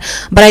this and that.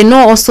 But I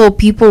know also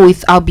people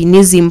with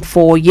albinism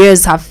for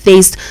years have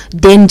faced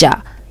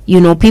danger,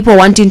 people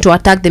wanting to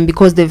attack them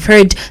because they've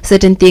heard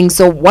certain things.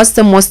 So what's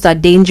the most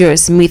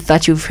dangerous myth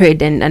that you've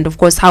heard, and of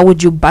course, how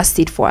would you bust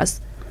it for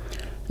us?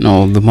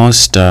 No, the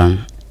most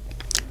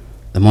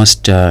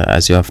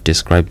as you have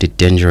described it,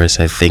 dangerous,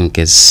 I think,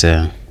 is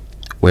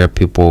where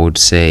people would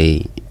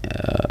say,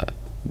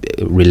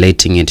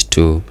 relating it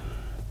to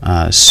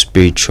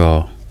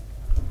spiritual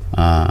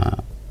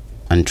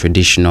and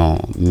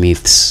traditional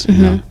myths,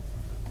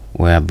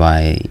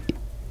 whereby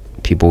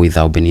people with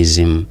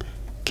albinism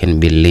can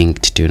be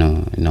linked to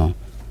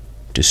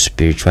to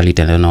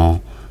spirituality,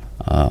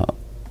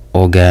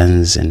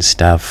 organs and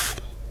stuff,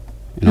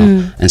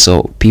 and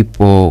so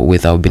people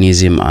with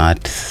albinism are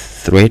at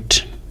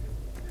threat,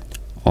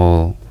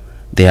 or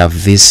they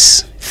have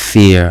this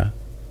fear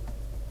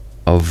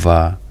of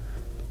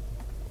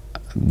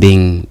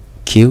being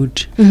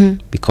killed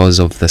because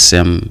of the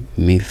same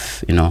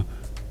myth.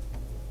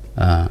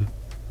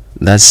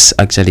 That's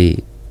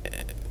actually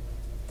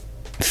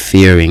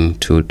fearing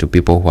to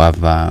people who have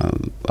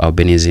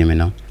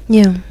albinism,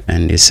 Yeah.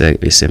 and it's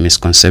a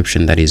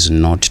misconception that is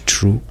not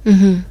true.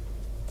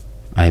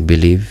 I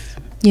believe.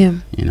 Yeah.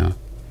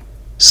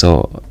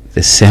 So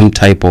the same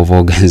type of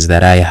organs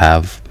that I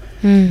have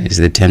is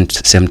the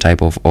same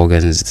type of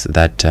organs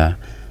that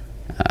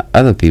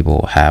other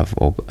people have,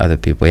 or other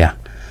people. Yeah.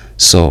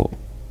 So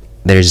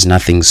there is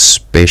nothing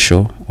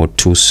special or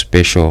too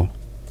special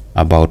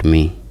about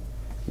me.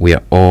 We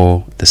are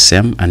all the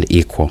same and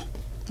equal.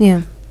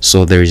 Yeah.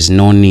 So there is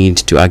no need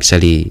to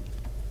actually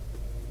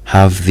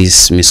have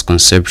this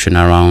misconception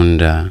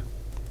around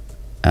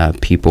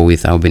people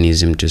with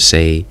albinism to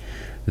say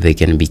they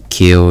can be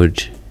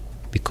killed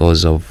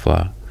because of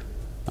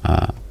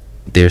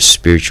their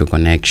spiritual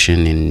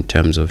connection in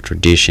terms of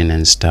tradition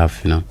and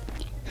stuff,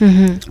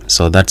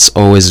 So that's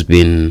always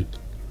been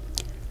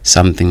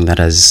something that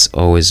has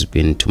always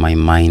been to my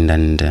mind,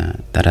 and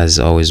that has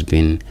always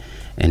been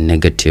a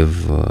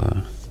negative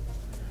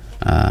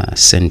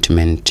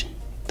sentiment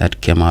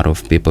that came out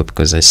of people,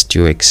 because I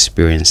still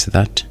experience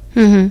that.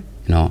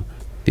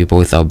 People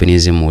with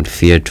albinism would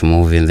fear to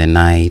move in the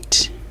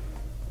night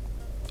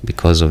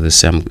because of the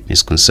same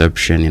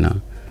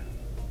misconception,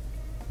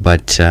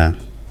 but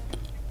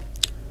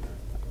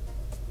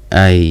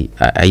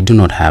I do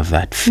not have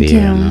that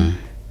fear.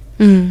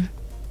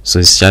 So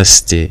it's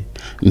just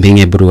being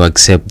able to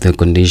accept the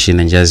condition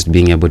and just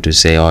being able to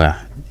say, oh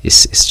yeah,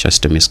 it's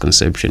just a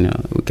misconception.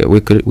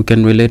 We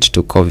can relate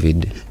to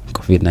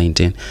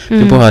COVID-19.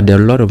 People had a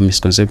lot of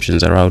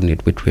misconceptions around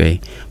it, which were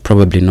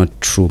probably not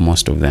true,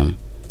 most of them.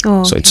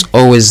 So it's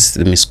always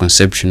the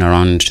misconception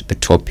around the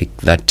topic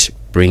that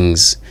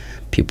brings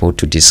people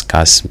to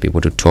discuss,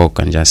 people to talk,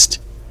 and just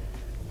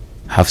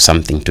have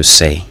something to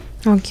say.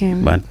 Okay.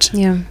 But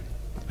yeah,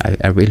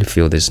 I really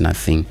feel there's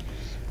nothing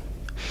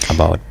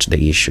about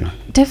the issue.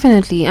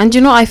 Definitely. And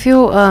I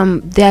feel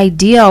the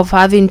idea of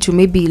having to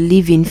maybe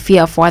live in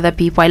fear for other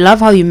people, I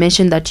love how you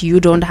mentioned that you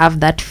don't have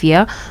that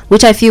fear,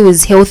 which I feel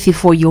is healthy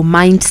for your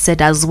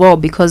mindset as well,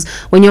 because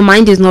when your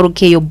mind is not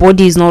okay, your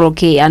body is not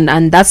okay,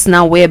 and that's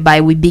now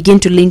whereby we begin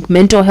to link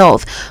mental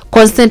health.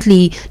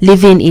 Constantly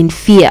living in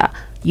fear,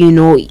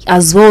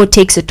 as well,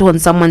 takes a toll on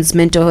someone's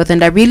mental health.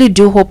 And I really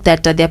do hope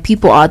that there are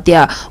people out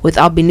there with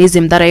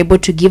albinism that are able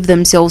to give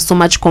themselves so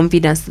much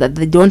confidence that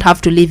they don't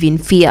have to live in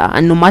fear,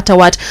 and no matter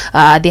what,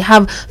 they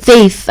have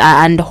faith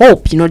and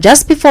hope.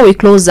 Just before we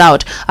close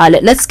out,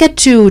 let's get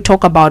to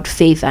talk about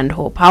faith and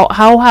hope.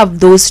 How have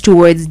those two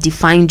words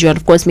defined you? And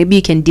of course, maybe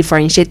you can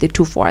differentiate the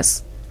two for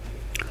us.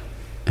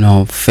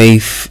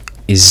 Faith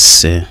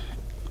is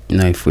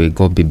if we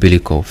go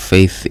biblical,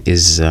 faith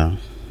is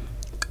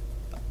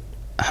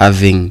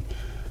having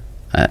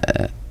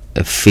a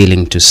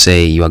feeling to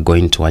say you are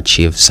going to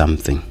achieve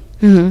something.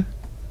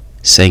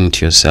 Saying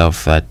to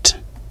yourself that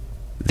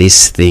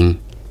this thing,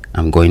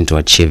 I'm going to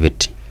achieve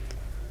it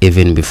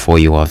even before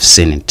you have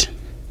seen it.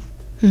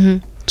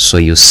 So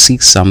you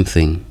seek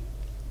something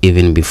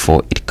even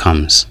before it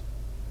comes.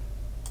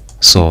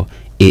 So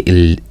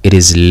it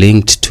is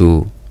linked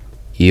to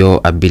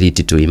your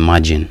ability to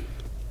imagine.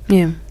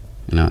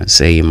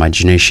 Say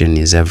imagination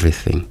is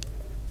everything.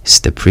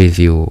 It's the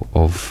preview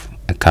of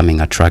a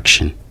coming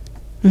attraction.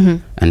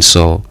 And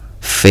so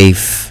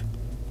faith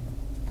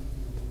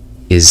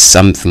is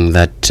something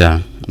that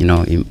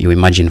you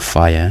imagine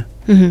fire.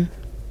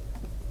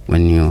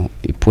 When you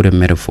put a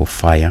metaphor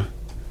fire,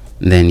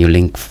 then you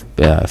link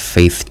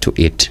faith to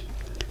it.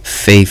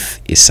 Faith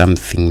is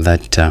something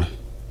that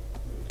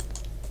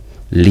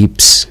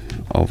leaps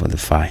over the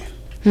fire,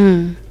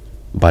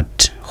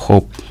 but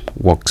hope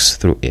walks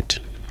through it.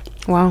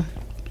 Wow.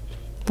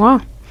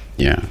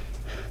 Yeah.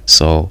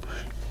 So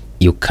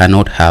you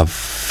cannot have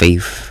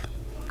faith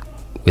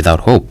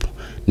without hope.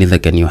 Neither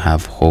can you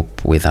have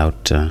hope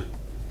without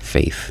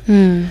faith.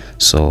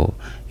 So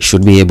you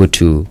should be able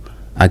to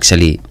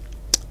actually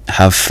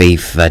have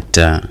faith that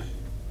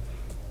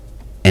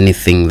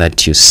anything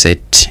that you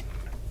set,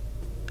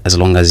 as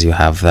long as you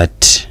have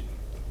that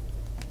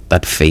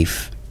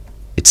faith,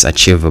 it's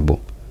achievable,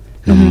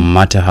 no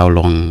matter how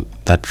long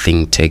that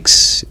thing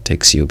takes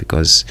you,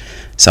 because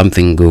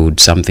something good,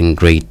 something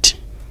great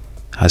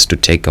has to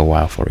take a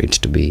while for it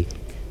to be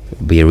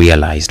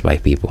realized by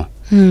people.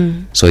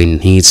 So you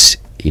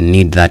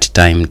need that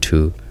time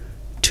to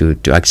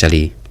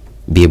actually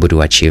be able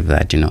to achieve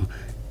that.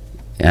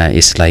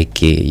 It's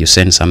like you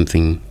send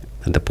something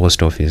at the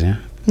post office.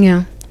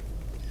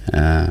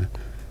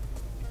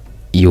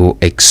 You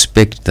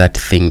expect that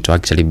thing to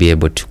actually be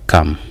able to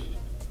come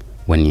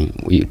when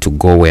you to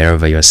go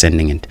wherever you're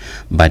sending it,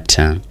 but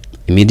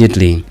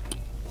immediately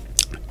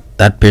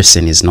that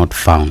person is not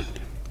found,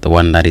 the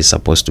one that is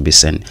supposed to be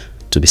sent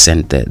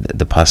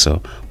the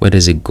parcel. Where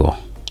does it go?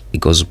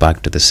 It goes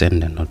back to the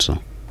sender, not so.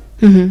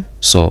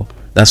 So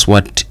that's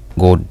what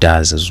God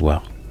does as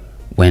well.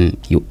 When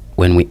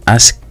we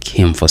ask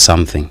him for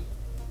something,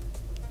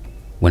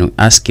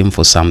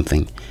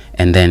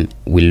 and then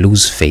we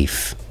lose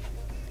faith,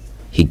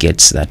 he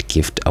gets that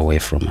gift away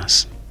from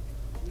us.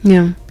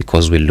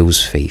 Because we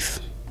lose faith.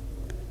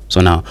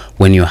 So now,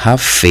 when you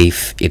have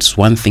faith, it's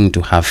one thing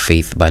to have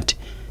faith, but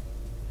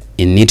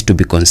you need to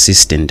be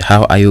consistent.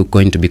 How are you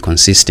going to be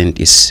consistent?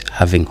 Is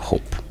having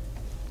hope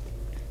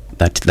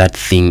that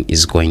thing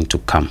is going to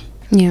come,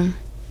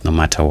 no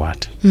matter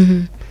what.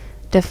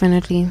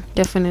 Definitely.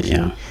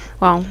 Yeah.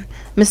 Wow.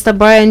 Mr.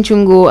 Brian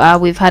Chungu,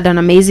 we've had an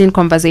amazing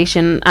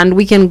conversation, and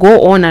we can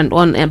go on and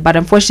on, but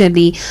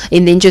unfortunately,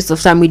 in the interest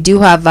of time, we do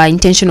have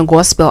Intentional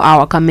Gospel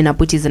Hour coming up,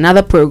 which is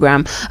another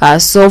program.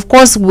 So of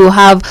course, we'll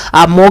have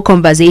more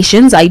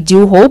conversations, I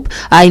do hope,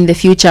 in the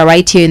future,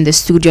 right here in the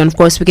studio. And of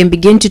course, we can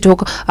begin to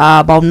talk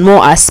about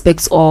more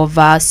aspects of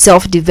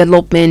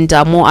self-development,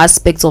 more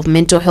aspects of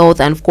mental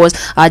health, and of course,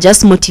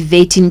 just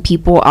motivating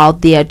people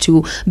out there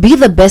to be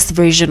the best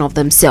version of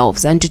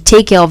themselves and to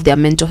take care of their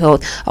mental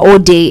health all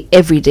day,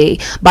 every day.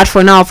 But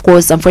for now, of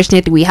course,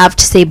 unfortunately, we have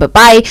to say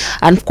bye-bye.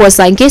 And of course,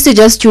 in case you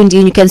just tuned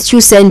in, you can still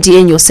send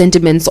in your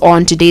sentiments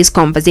on today's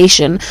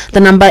conversation. The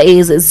number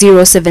is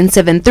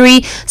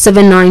 0773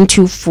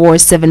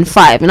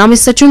 792475. Now,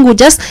 Mr. Chungu,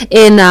 just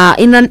in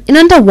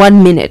under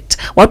 1 minute,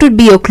 what would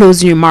be your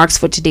closing remarks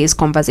for today's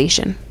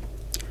conversation?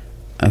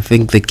 I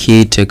think the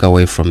key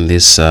takeaway from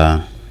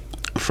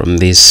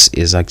this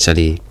is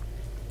actually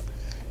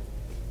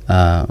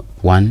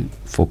one,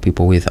 for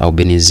people with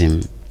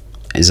albinism,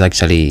 is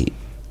actually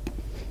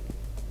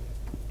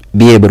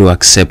be able to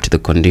accept the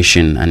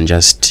condition and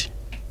just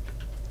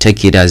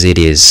take it as it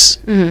is.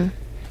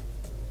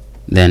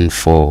 Then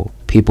for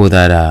people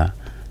that are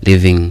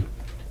living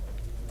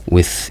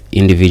with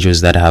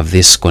individuals that have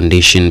this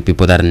condition,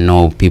 people that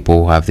know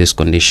people who have this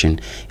condition,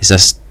 it's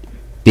just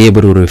be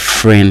able to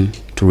refrain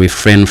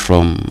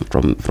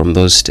from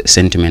those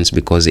sentiments,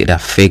 because it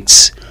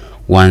affects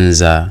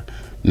one's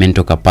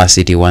mental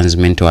capacity, one's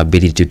mental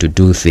ability to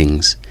do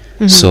things.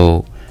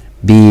 So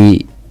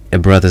be a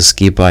brother's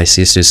keeper, a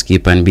sister's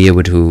keeper, and be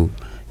able to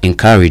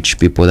encourage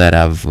people that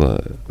have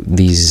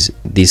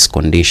this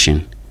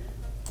condition.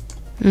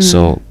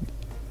 So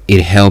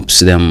it helps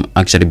them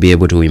actually be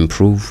able to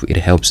improve. It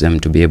helps them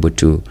to be able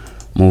to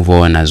move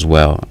on as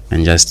well,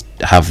 and just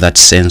have that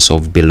sense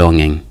of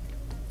belonging.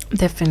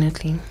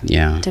 Definitely.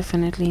 Yeah.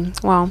 Definitely.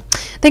 Wow.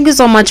 Thank you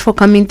so much for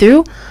coming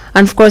through.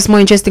 And of course, more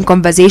interesting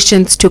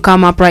conversations to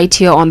come up right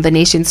here on the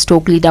Nation's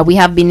Talk Leader. We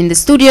have been in the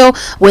studio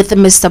with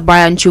Mr.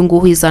 Brian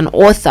Chungu, who is an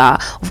author.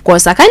 Of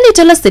course, can you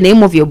tell us the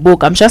name of your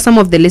book? I'm sure some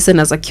of the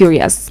listeners are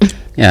curious.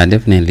 Yeah,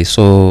 definitely.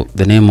 So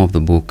the name of the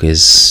book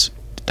is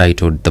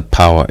titled The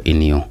Power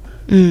in You.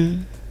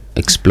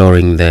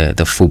 Exploring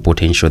the full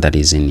potential that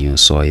is in you.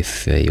 So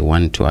if you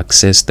want to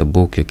access the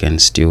book, you can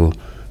still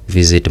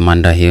visit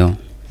Manda Hill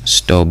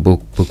store,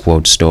 book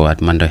world store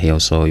at Manda Hill,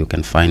 so you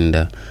can find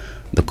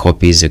the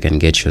copies. You can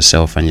get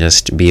yourself and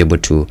just be able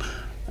to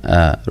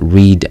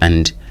read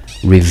and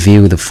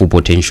review the full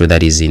potential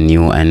that is in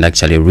you, and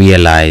actually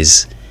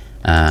realize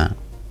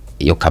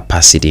your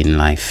capacity in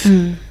life.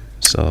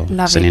 So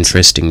it's an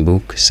interesting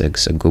book.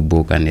 It's a good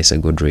book, and it's a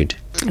good read.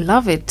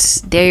 Love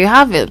it. There you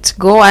have it.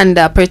 Go and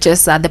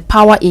purchase The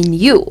Power in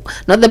You.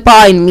 Not the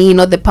power in me,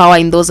 not the power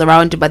in those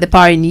around you, but the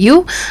power in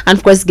you. And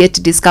of course, get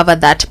to discover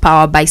that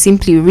power by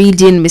simply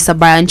reading Mr.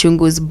 Brian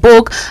Chungu's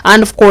book.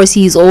 And of course,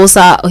 he's also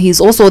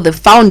the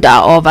founder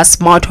of a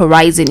Smart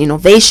Horizon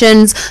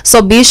Innovations.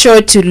 So be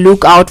sure to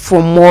look out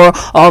for more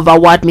of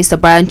what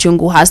Mr. Brian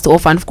Chungu has to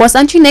offer. And of course,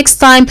 until next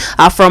time,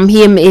 from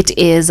him, it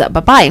is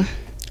bye-bye.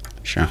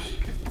 Sure.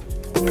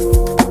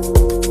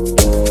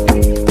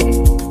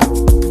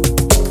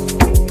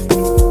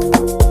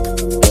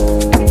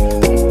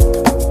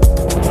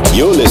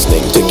 You're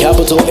listening to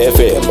Capital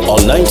FM on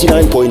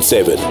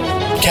 99.7.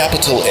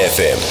 Capital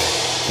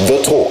FM,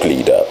 the talk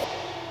leader.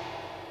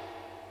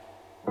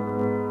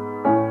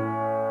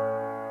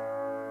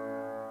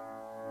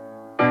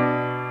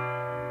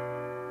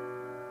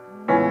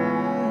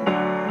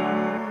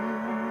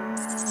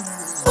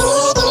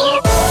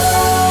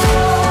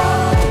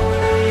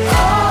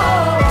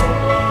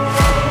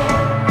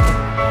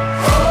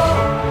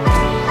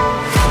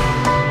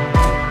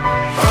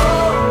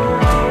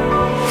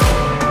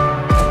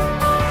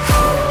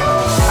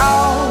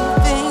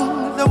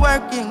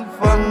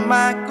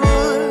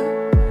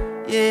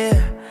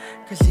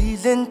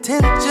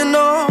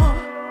 Intentional,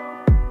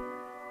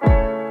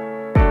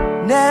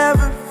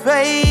 never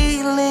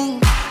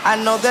failing.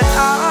 I know that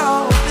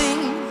all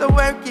things are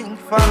working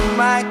for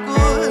my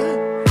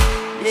good.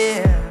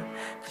 Yeah,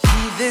 'cause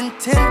he's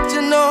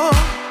intentional,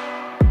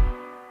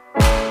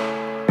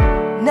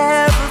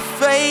 never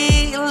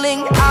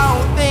failing.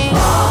 All things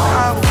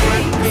are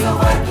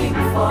working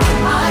for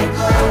my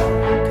good.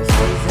 'Cause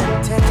he's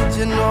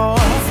intentional.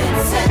 He's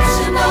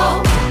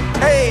intentional.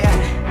 Hey,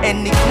 and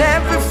he's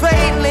never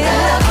failing.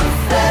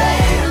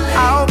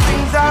 All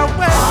things are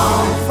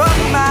working for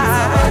my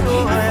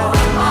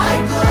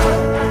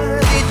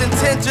good. He's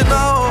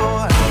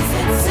intentional.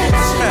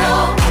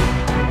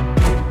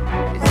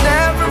 He's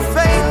never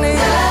failing.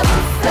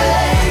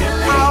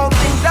 All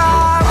things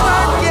are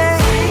working.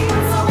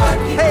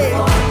 Hey,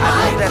 I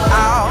know that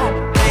all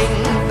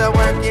things are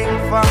working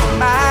for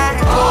my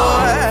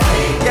good.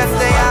 Yes,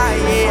 they are.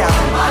 Yeah,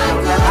 I know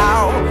that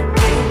all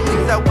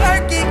things are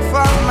working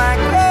for my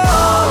good.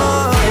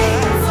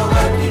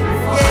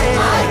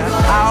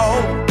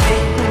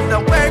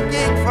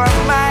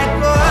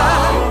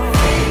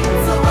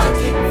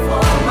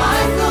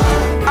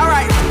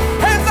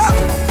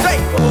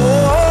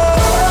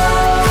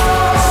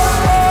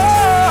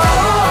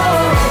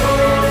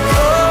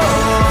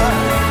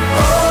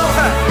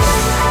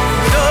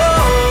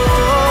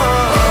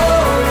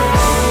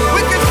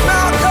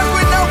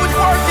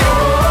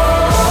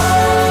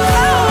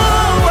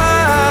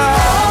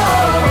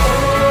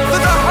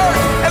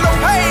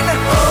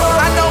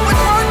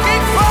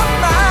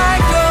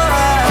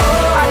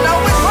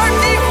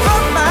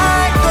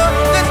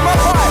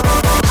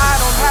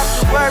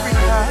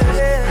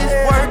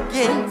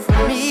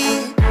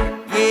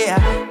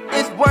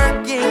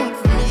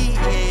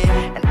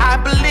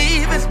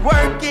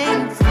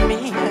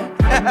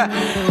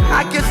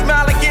 I can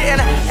smile again,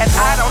 and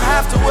I don't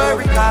have to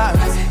worry, 'cause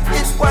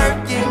it's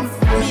working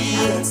for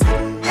me.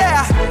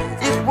 Yeah,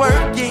 it's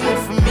working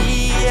for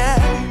me. Yeah,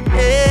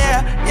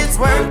 it's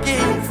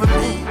working for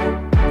me.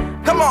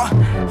 Come on,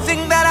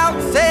 sing that out,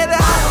 say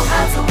that. I don't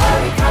have to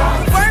worry,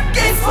 'cause it's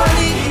working for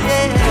me.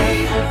 Yeah,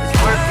 it's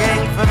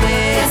working for me.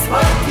 It's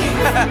working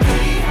for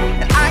me.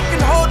 And I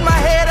can hold my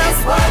head up.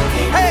 It's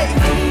working. Hey,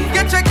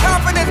 get your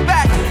confidence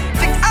back.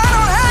 Sing, I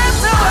don't have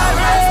to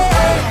worry.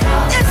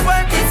 It's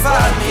working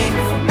for me.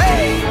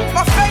 Hey,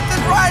 my faith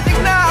is rising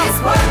now. It's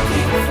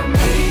working for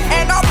me.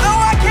 And although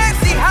I can't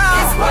see how,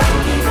 it's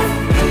working for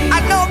me. I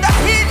know that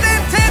he's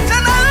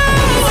intentional.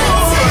 He's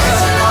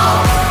intentional.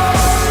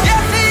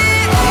 Yes, he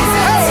is. He's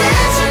intentional.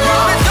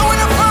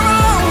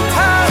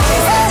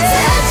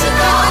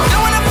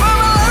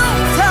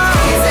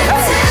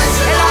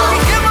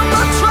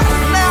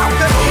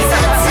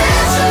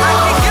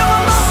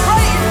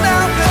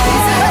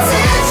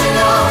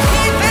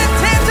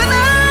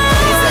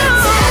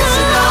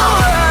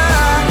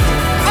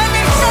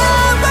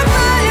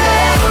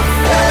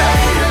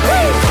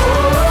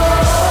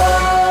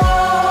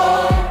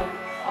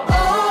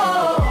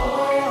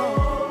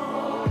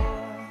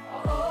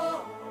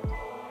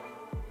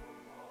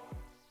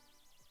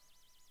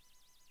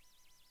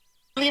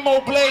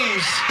 Limo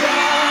Blaze.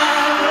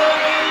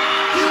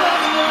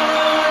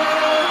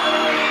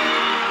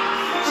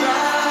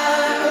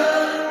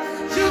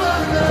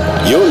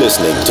 You're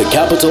listening to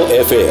Capital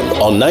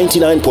FM on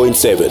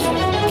 99.7.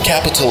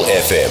 Capital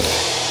FM,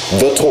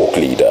 the talk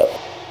leader.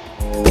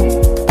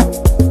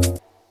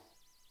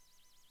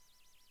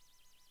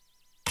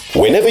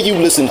 Whenever you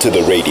listen to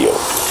the radio,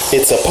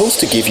 it's supposed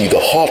to give you the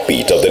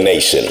heartbeat of the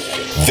nation.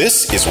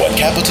 This is what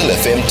Capital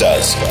FM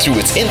does through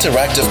its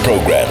interactive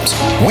programs.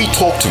 We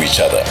talk to each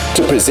other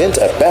to present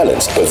a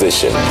balanced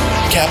position.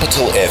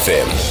 Capital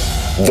FM,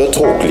 the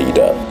talk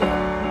leader.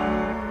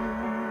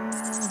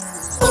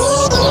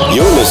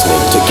 You're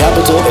listening to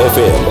Capital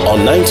FM on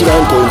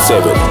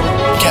 99.7.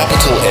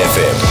 Capital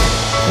FM,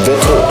 the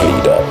talk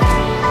leader.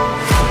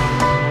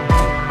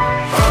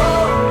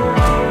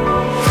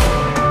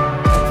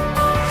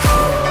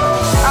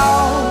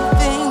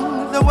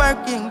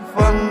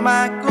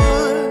 My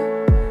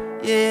good,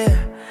 yeah,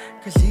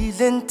 'cause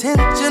he's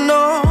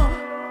intentional,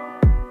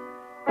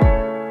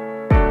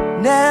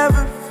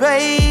 never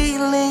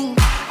failing.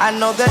 I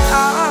know that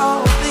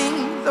all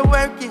things are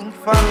working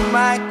for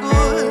my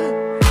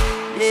good,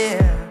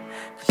 yeah,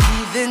 'cause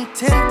he's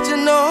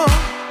intentional,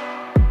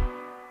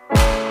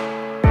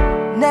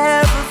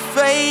 never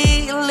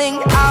failing.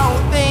 All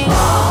things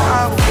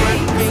are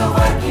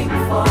working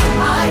for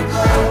my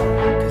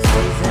good, 'cause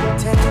he's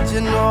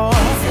intentional.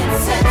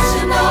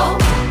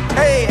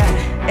 Hey,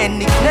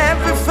 and he's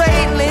never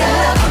failing.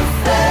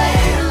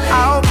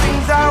 All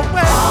things are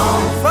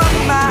working for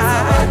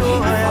my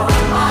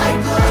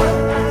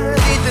good.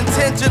 He's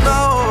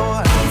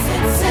intentional.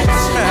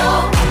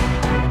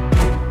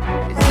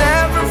 He's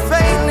never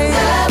failing.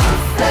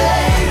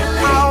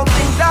 All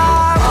things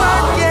are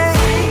working.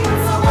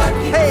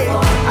 Hey,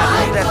 I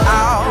know that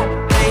all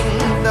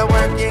things are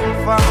working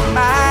for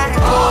my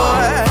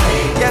good.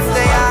 Yes,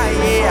 they are.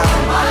 Yeah,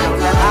 I know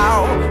that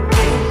all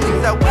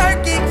things are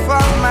working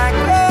for my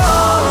good.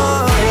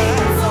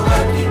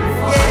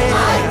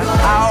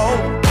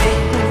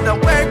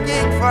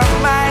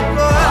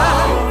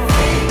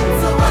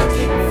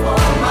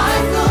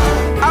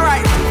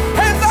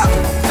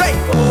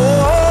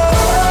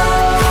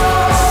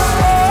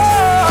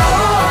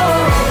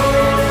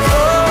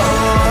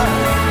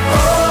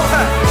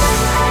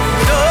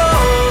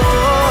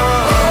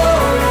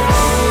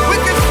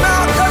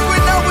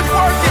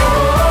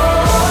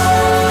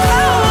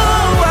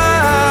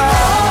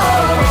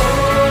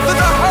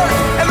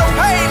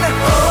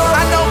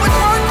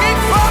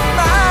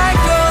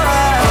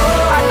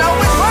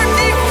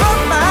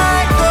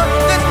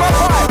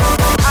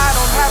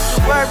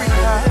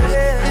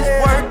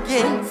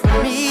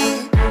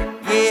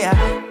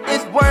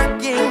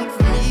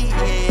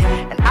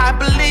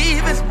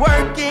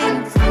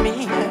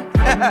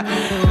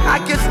 I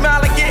can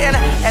smile again,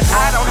 and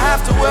I don't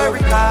have to worry,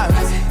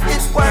 'cause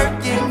it's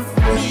working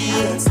for me.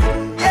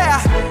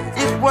 Yeah,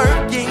 it's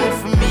working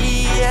for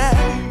me.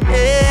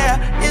 Yeah,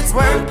 it's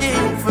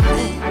working for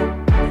me.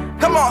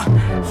 Come on,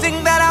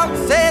 sing that out,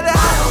 say that.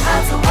 I don't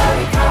have to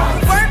worry, 'cause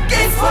it's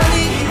working for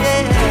me.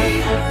 Yeah,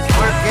 it's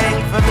working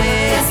for me.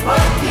 It's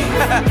working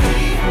for me.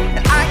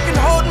 And I can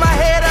hold my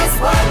head up. It's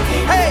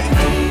working. Hey,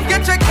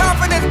 get your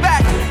confidence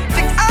back.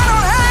 Sing, I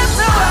don't have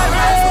to worry.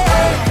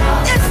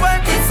 It's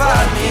working for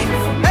me.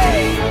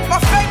 Hey, my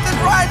faith is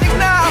rising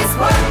now. It's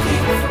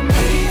working for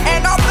me.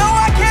 And although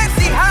I can't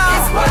see how,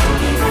 it's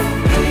working for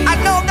me. I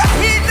know that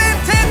he's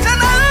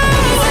intentional.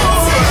 He's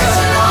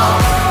intentional.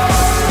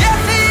 Yes,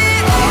 he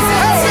is. He's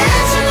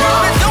intentional.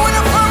 He's been doing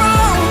it for a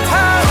long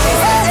time.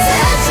 He's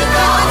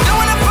intentional. He's been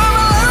doing it for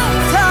a long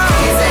time.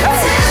 He's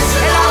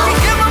intentional. And I can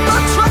give him my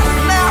trust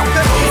now,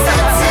 'cause he's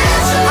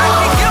intentional. I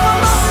can give him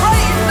my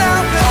praise now,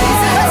 'cause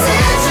he's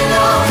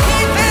intentional.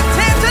 He's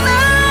intentional.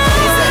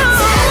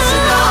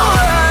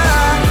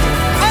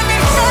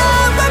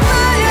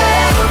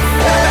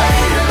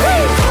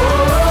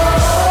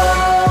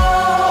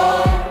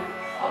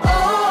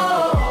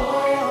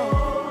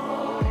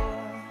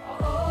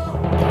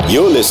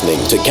 You're listening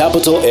to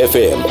Capital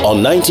FM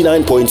on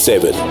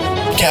 99.7.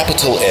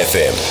 Capital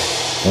FM,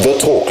 the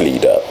talk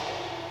leader.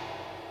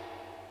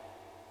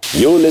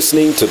 You're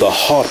listening to the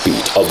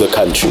heartbeat of the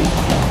country.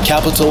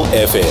 Capital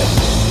FM,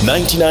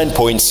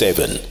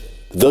 99.7,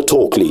 the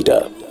talk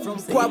leader. From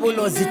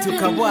Kwabulozi to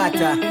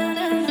Kabwata,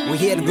 we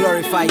here to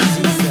glorify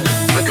Jesus.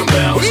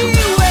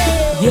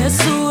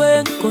 Yesu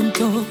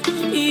enkonto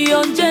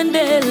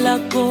ionjende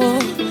lako,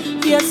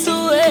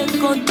 Yesu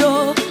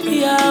enkonto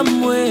ya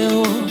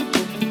mweo,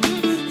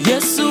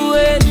 Yesu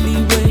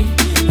eliwe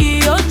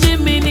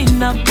iojimini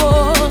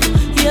napo,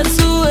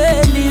 Yesu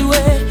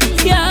eliwe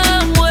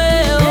ya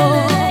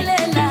mweo.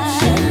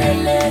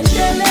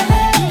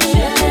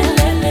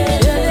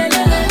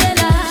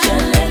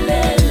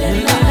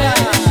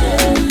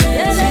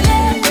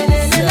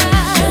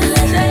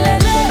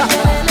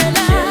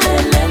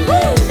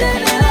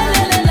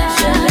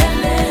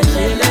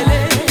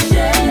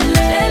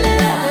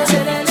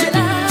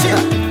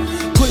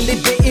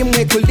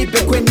 Kulibe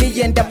kweni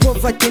yenda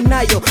poverty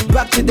nayo,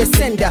 back to the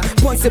sender.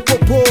 Ponce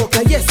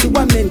popoka, yes, you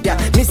amenda.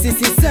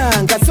 Mrs.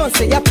 Isanga,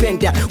 sonse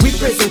yapenda. We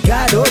praising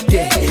God all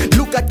day.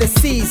 Look at the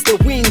seas, the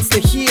winds,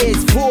 the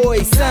ears,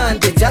 voice,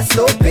 and they just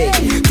obey.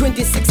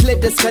 26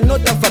 letters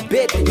cannot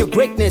alphabet your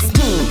greatness.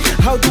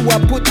 How do I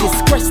put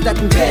this crest that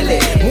mbele?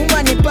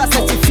 Mumani pasa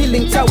chi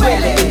feeling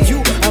tawele. And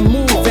you, I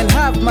move and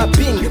have my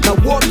being, my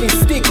walking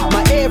stick,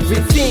 my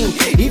everything.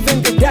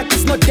 Even the dark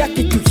is not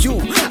darky to you.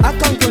 I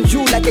count on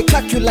you like a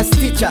calculus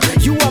teacher.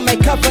 You are my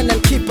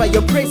covenant keeper.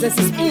 Your presence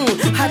is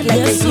hard like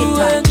a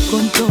hitter.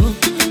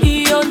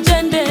 Iyo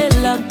njende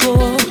lako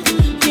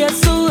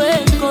Yesu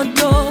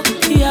enkondo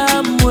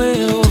ya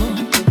mweo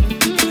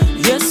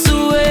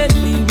Yesu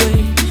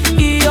eliwe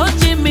Iyo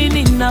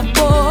jimini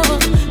napo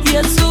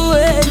Yesu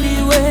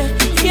eliwe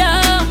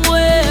ya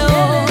mweo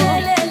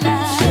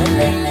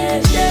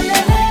Shelele,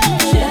 shelele,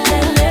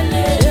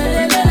 shelele,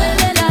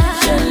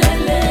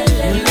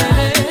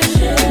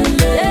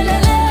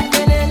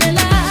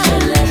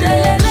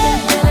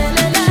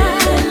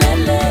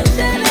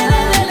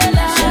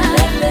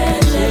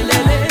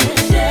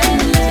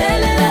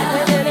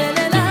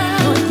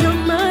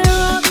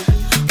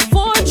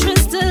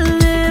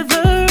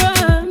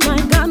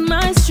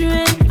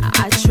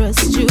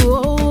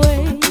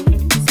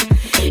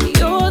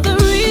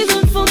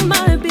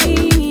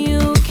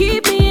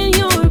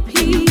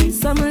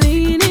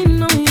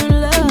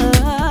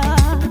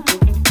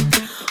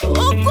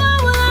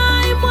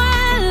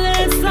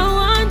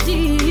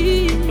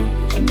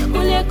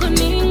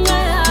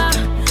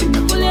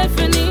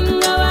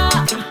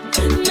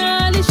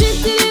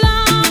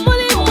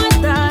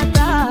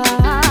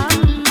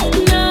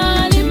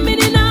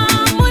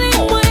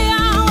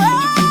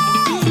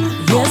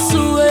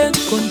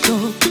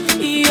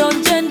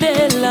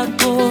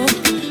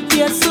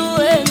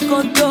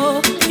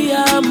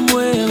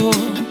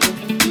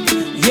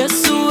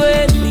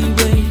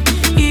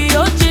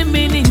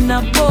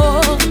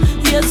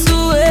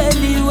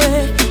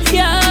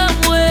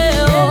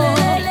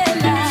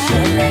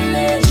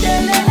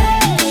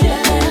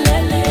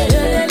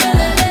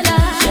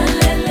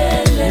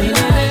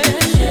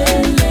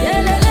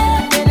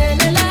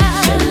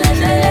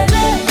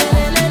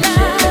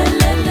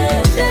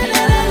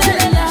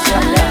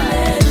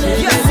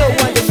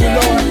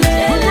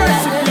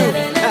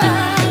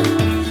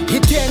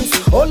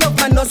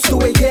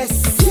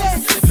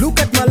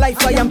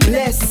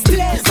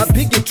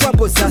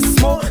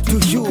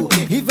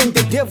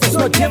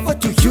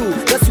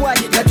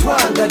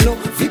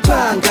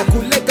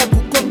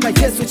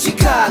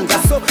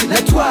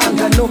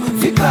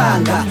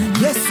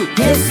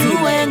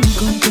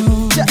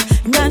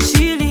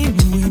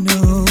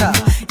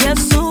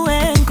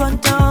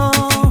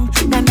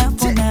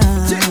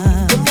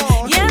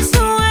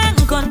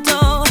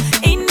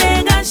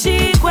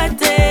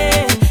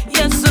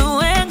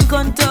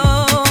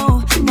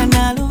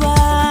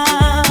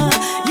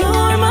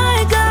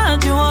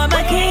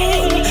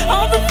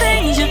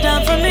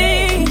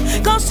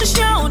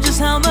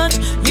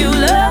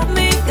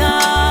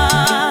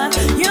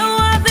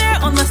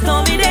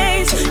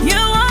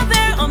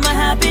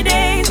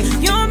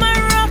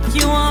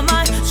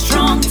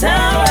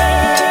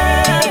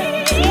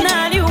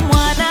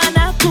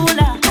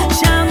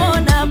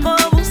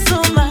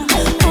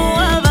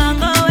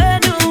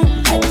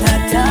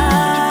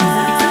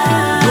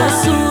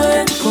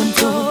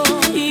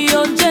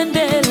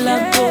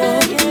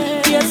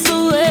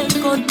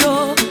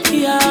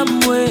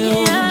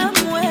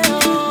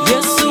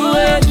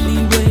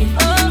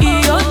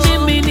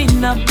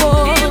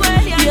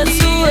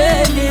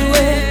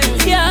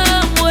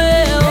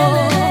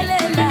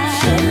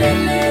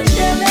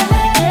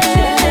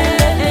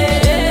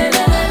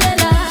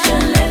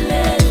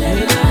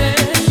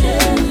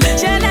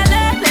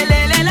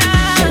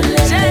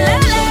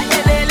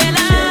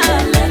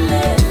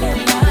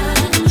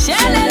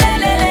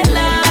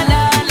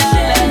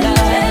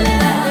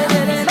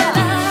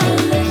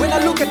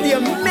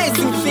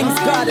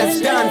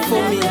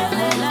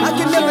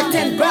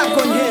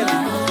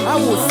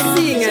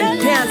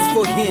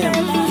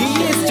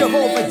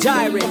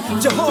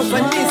 Jehovah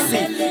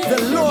Nissi,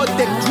 the Lord,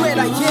 the great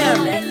I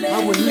am.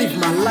 I will live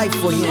my life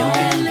for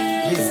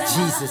him. He's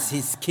Jesus,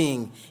 he's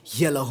King.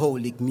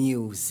 Yellowholic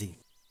music.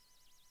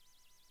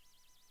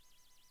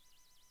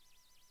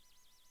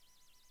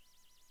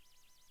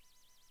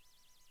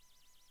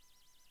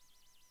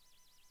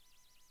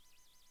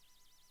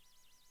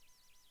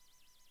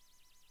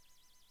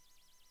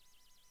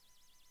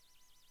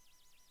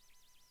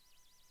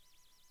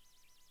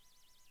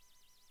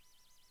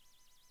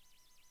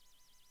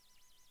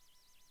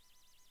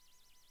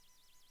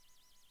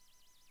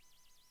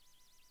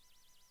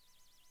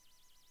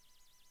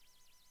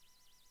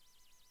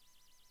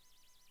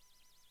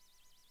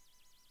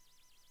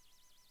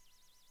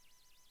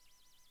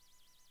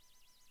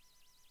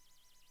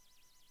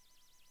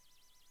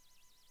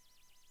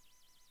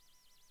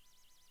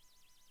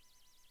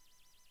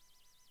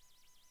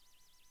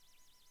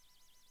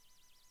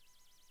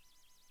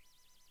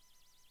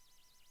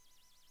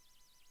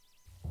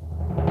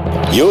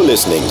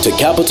 listening to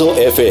Capital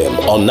FM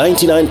on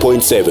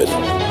 99.7.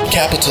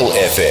 Capital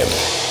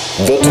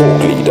FM, the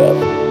talk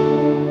leader.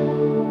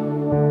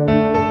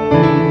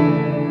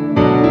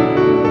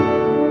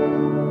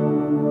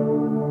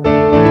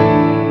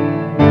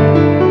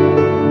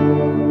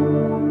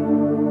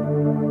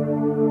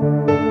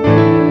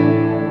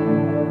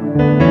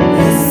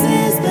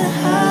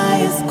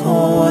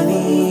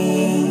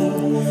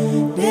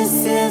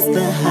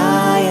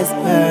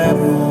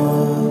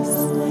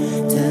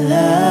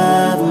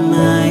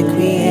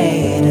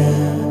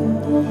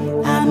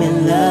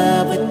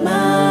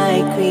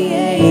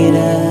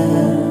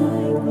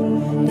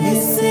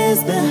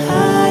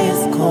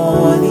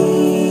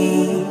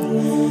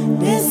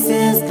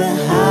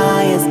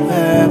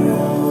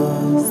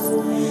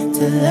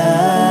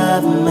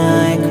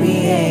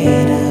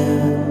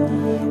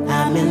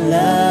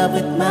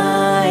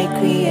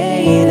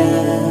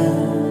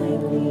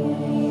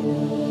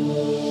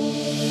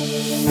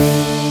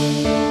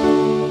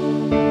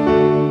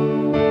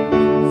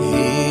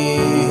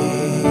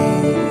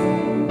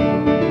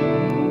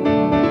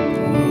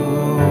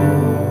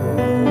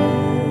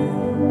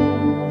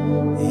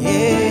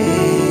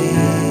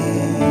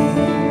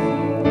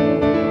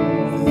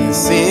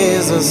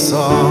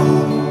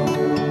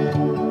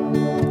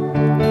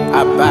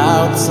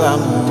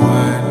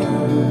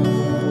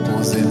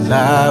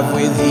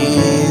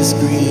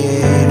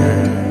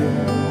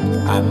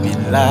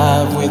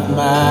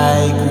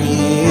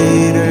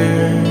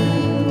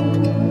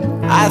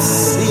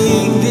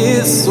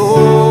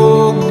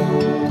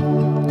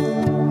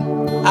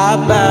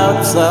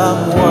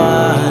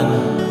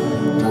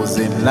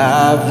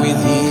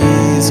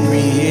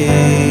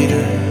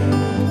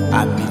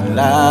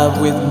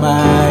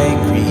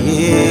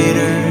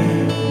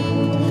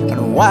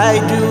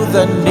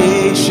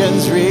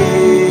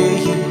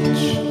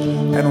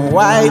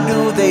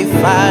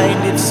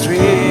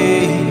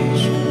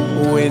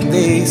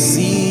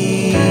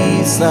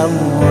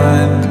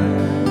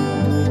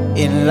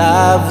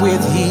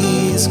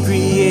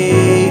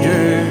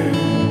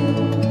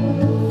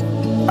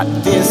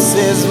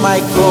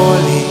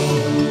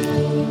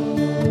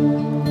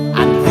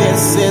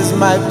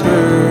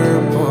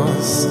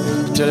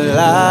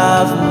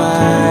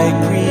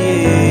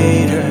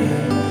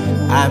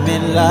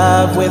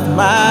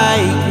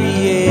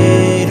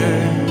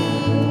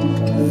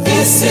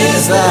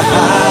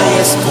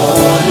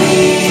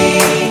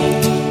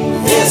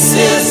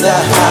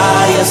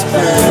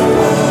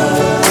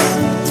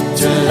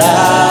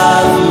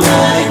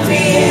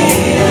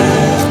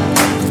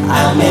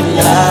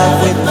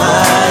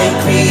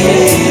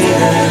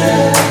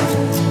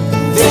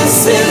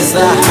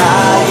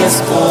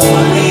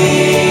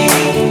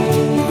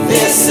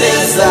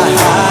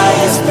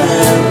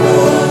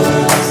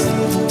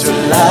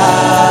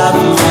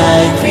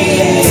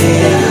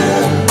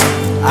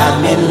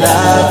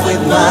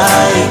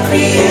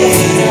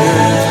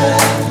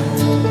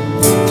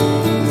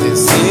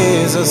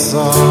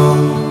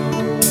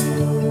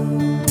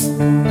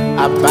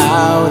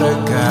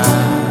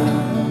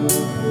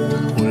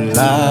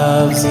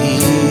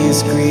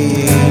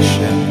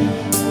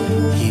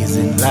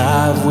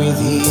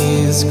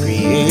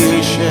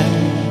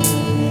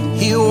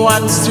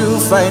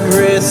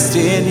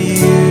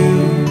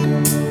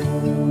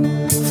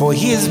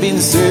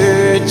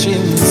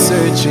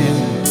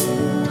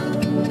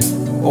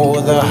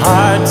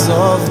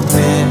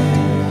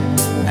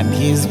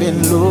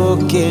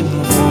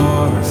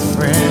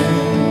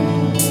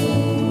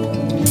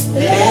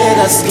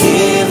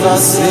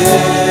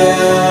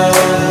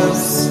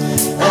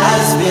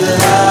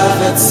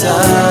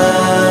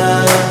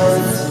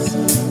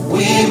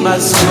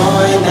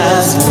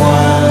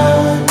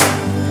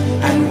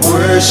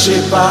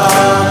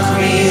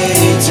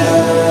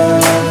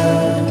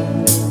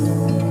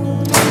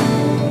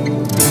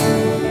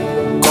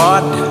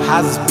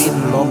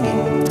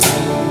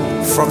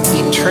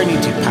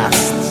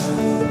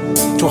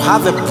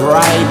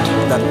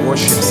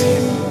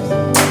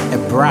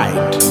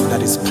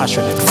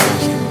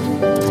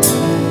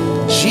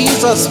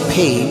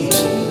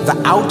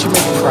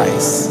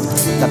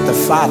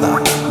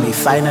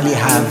 Finally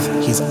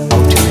have his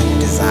ultimate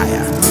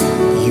desire,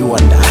 you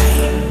and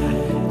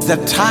I. The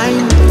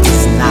time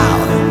is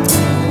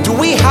now. Do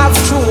we have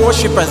true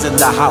worshipers in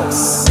the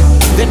house?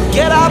 Then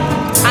get up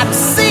and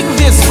sing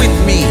this with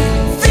me.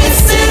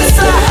 This is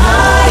the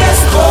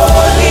highest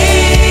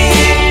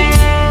calling.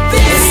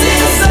 This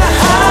is the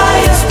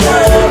highest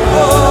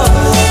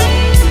purpose.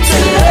 To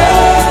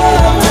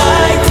love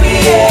my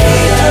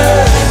Creator.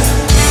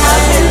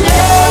 I'm in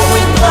love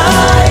with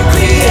my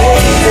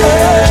Creator.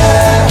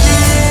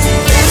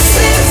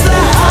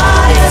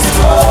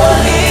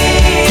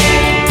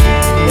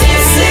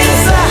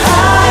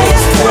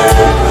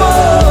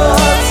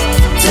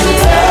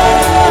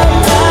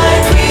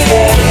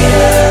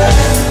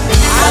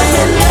 I'm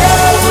in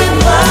love with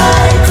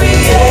my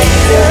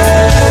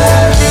Creator.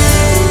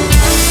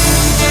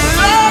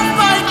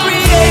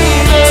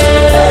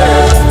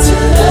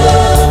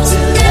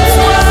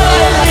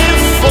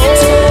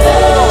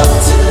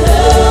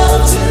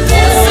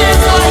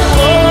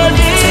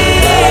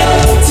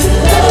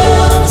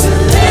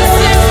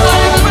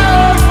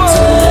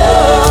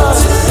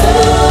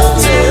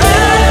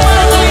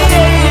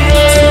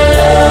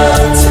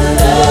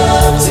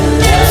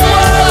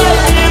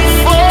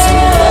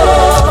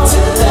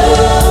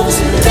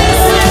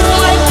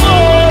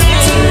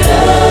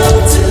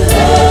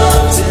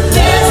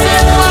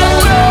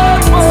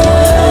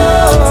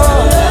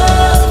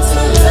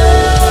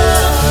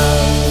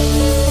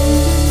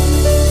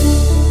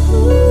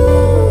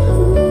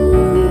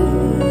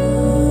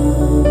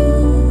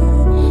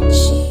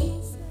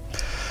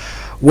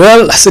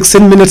 Well,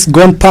 16 minutes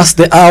gone past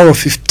the hour of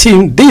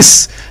 15.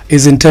 This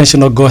is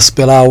Intentional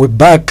Gospel Hour. We're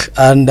back,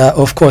 and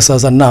of course,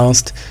 as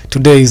announced,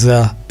 today is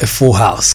a full house.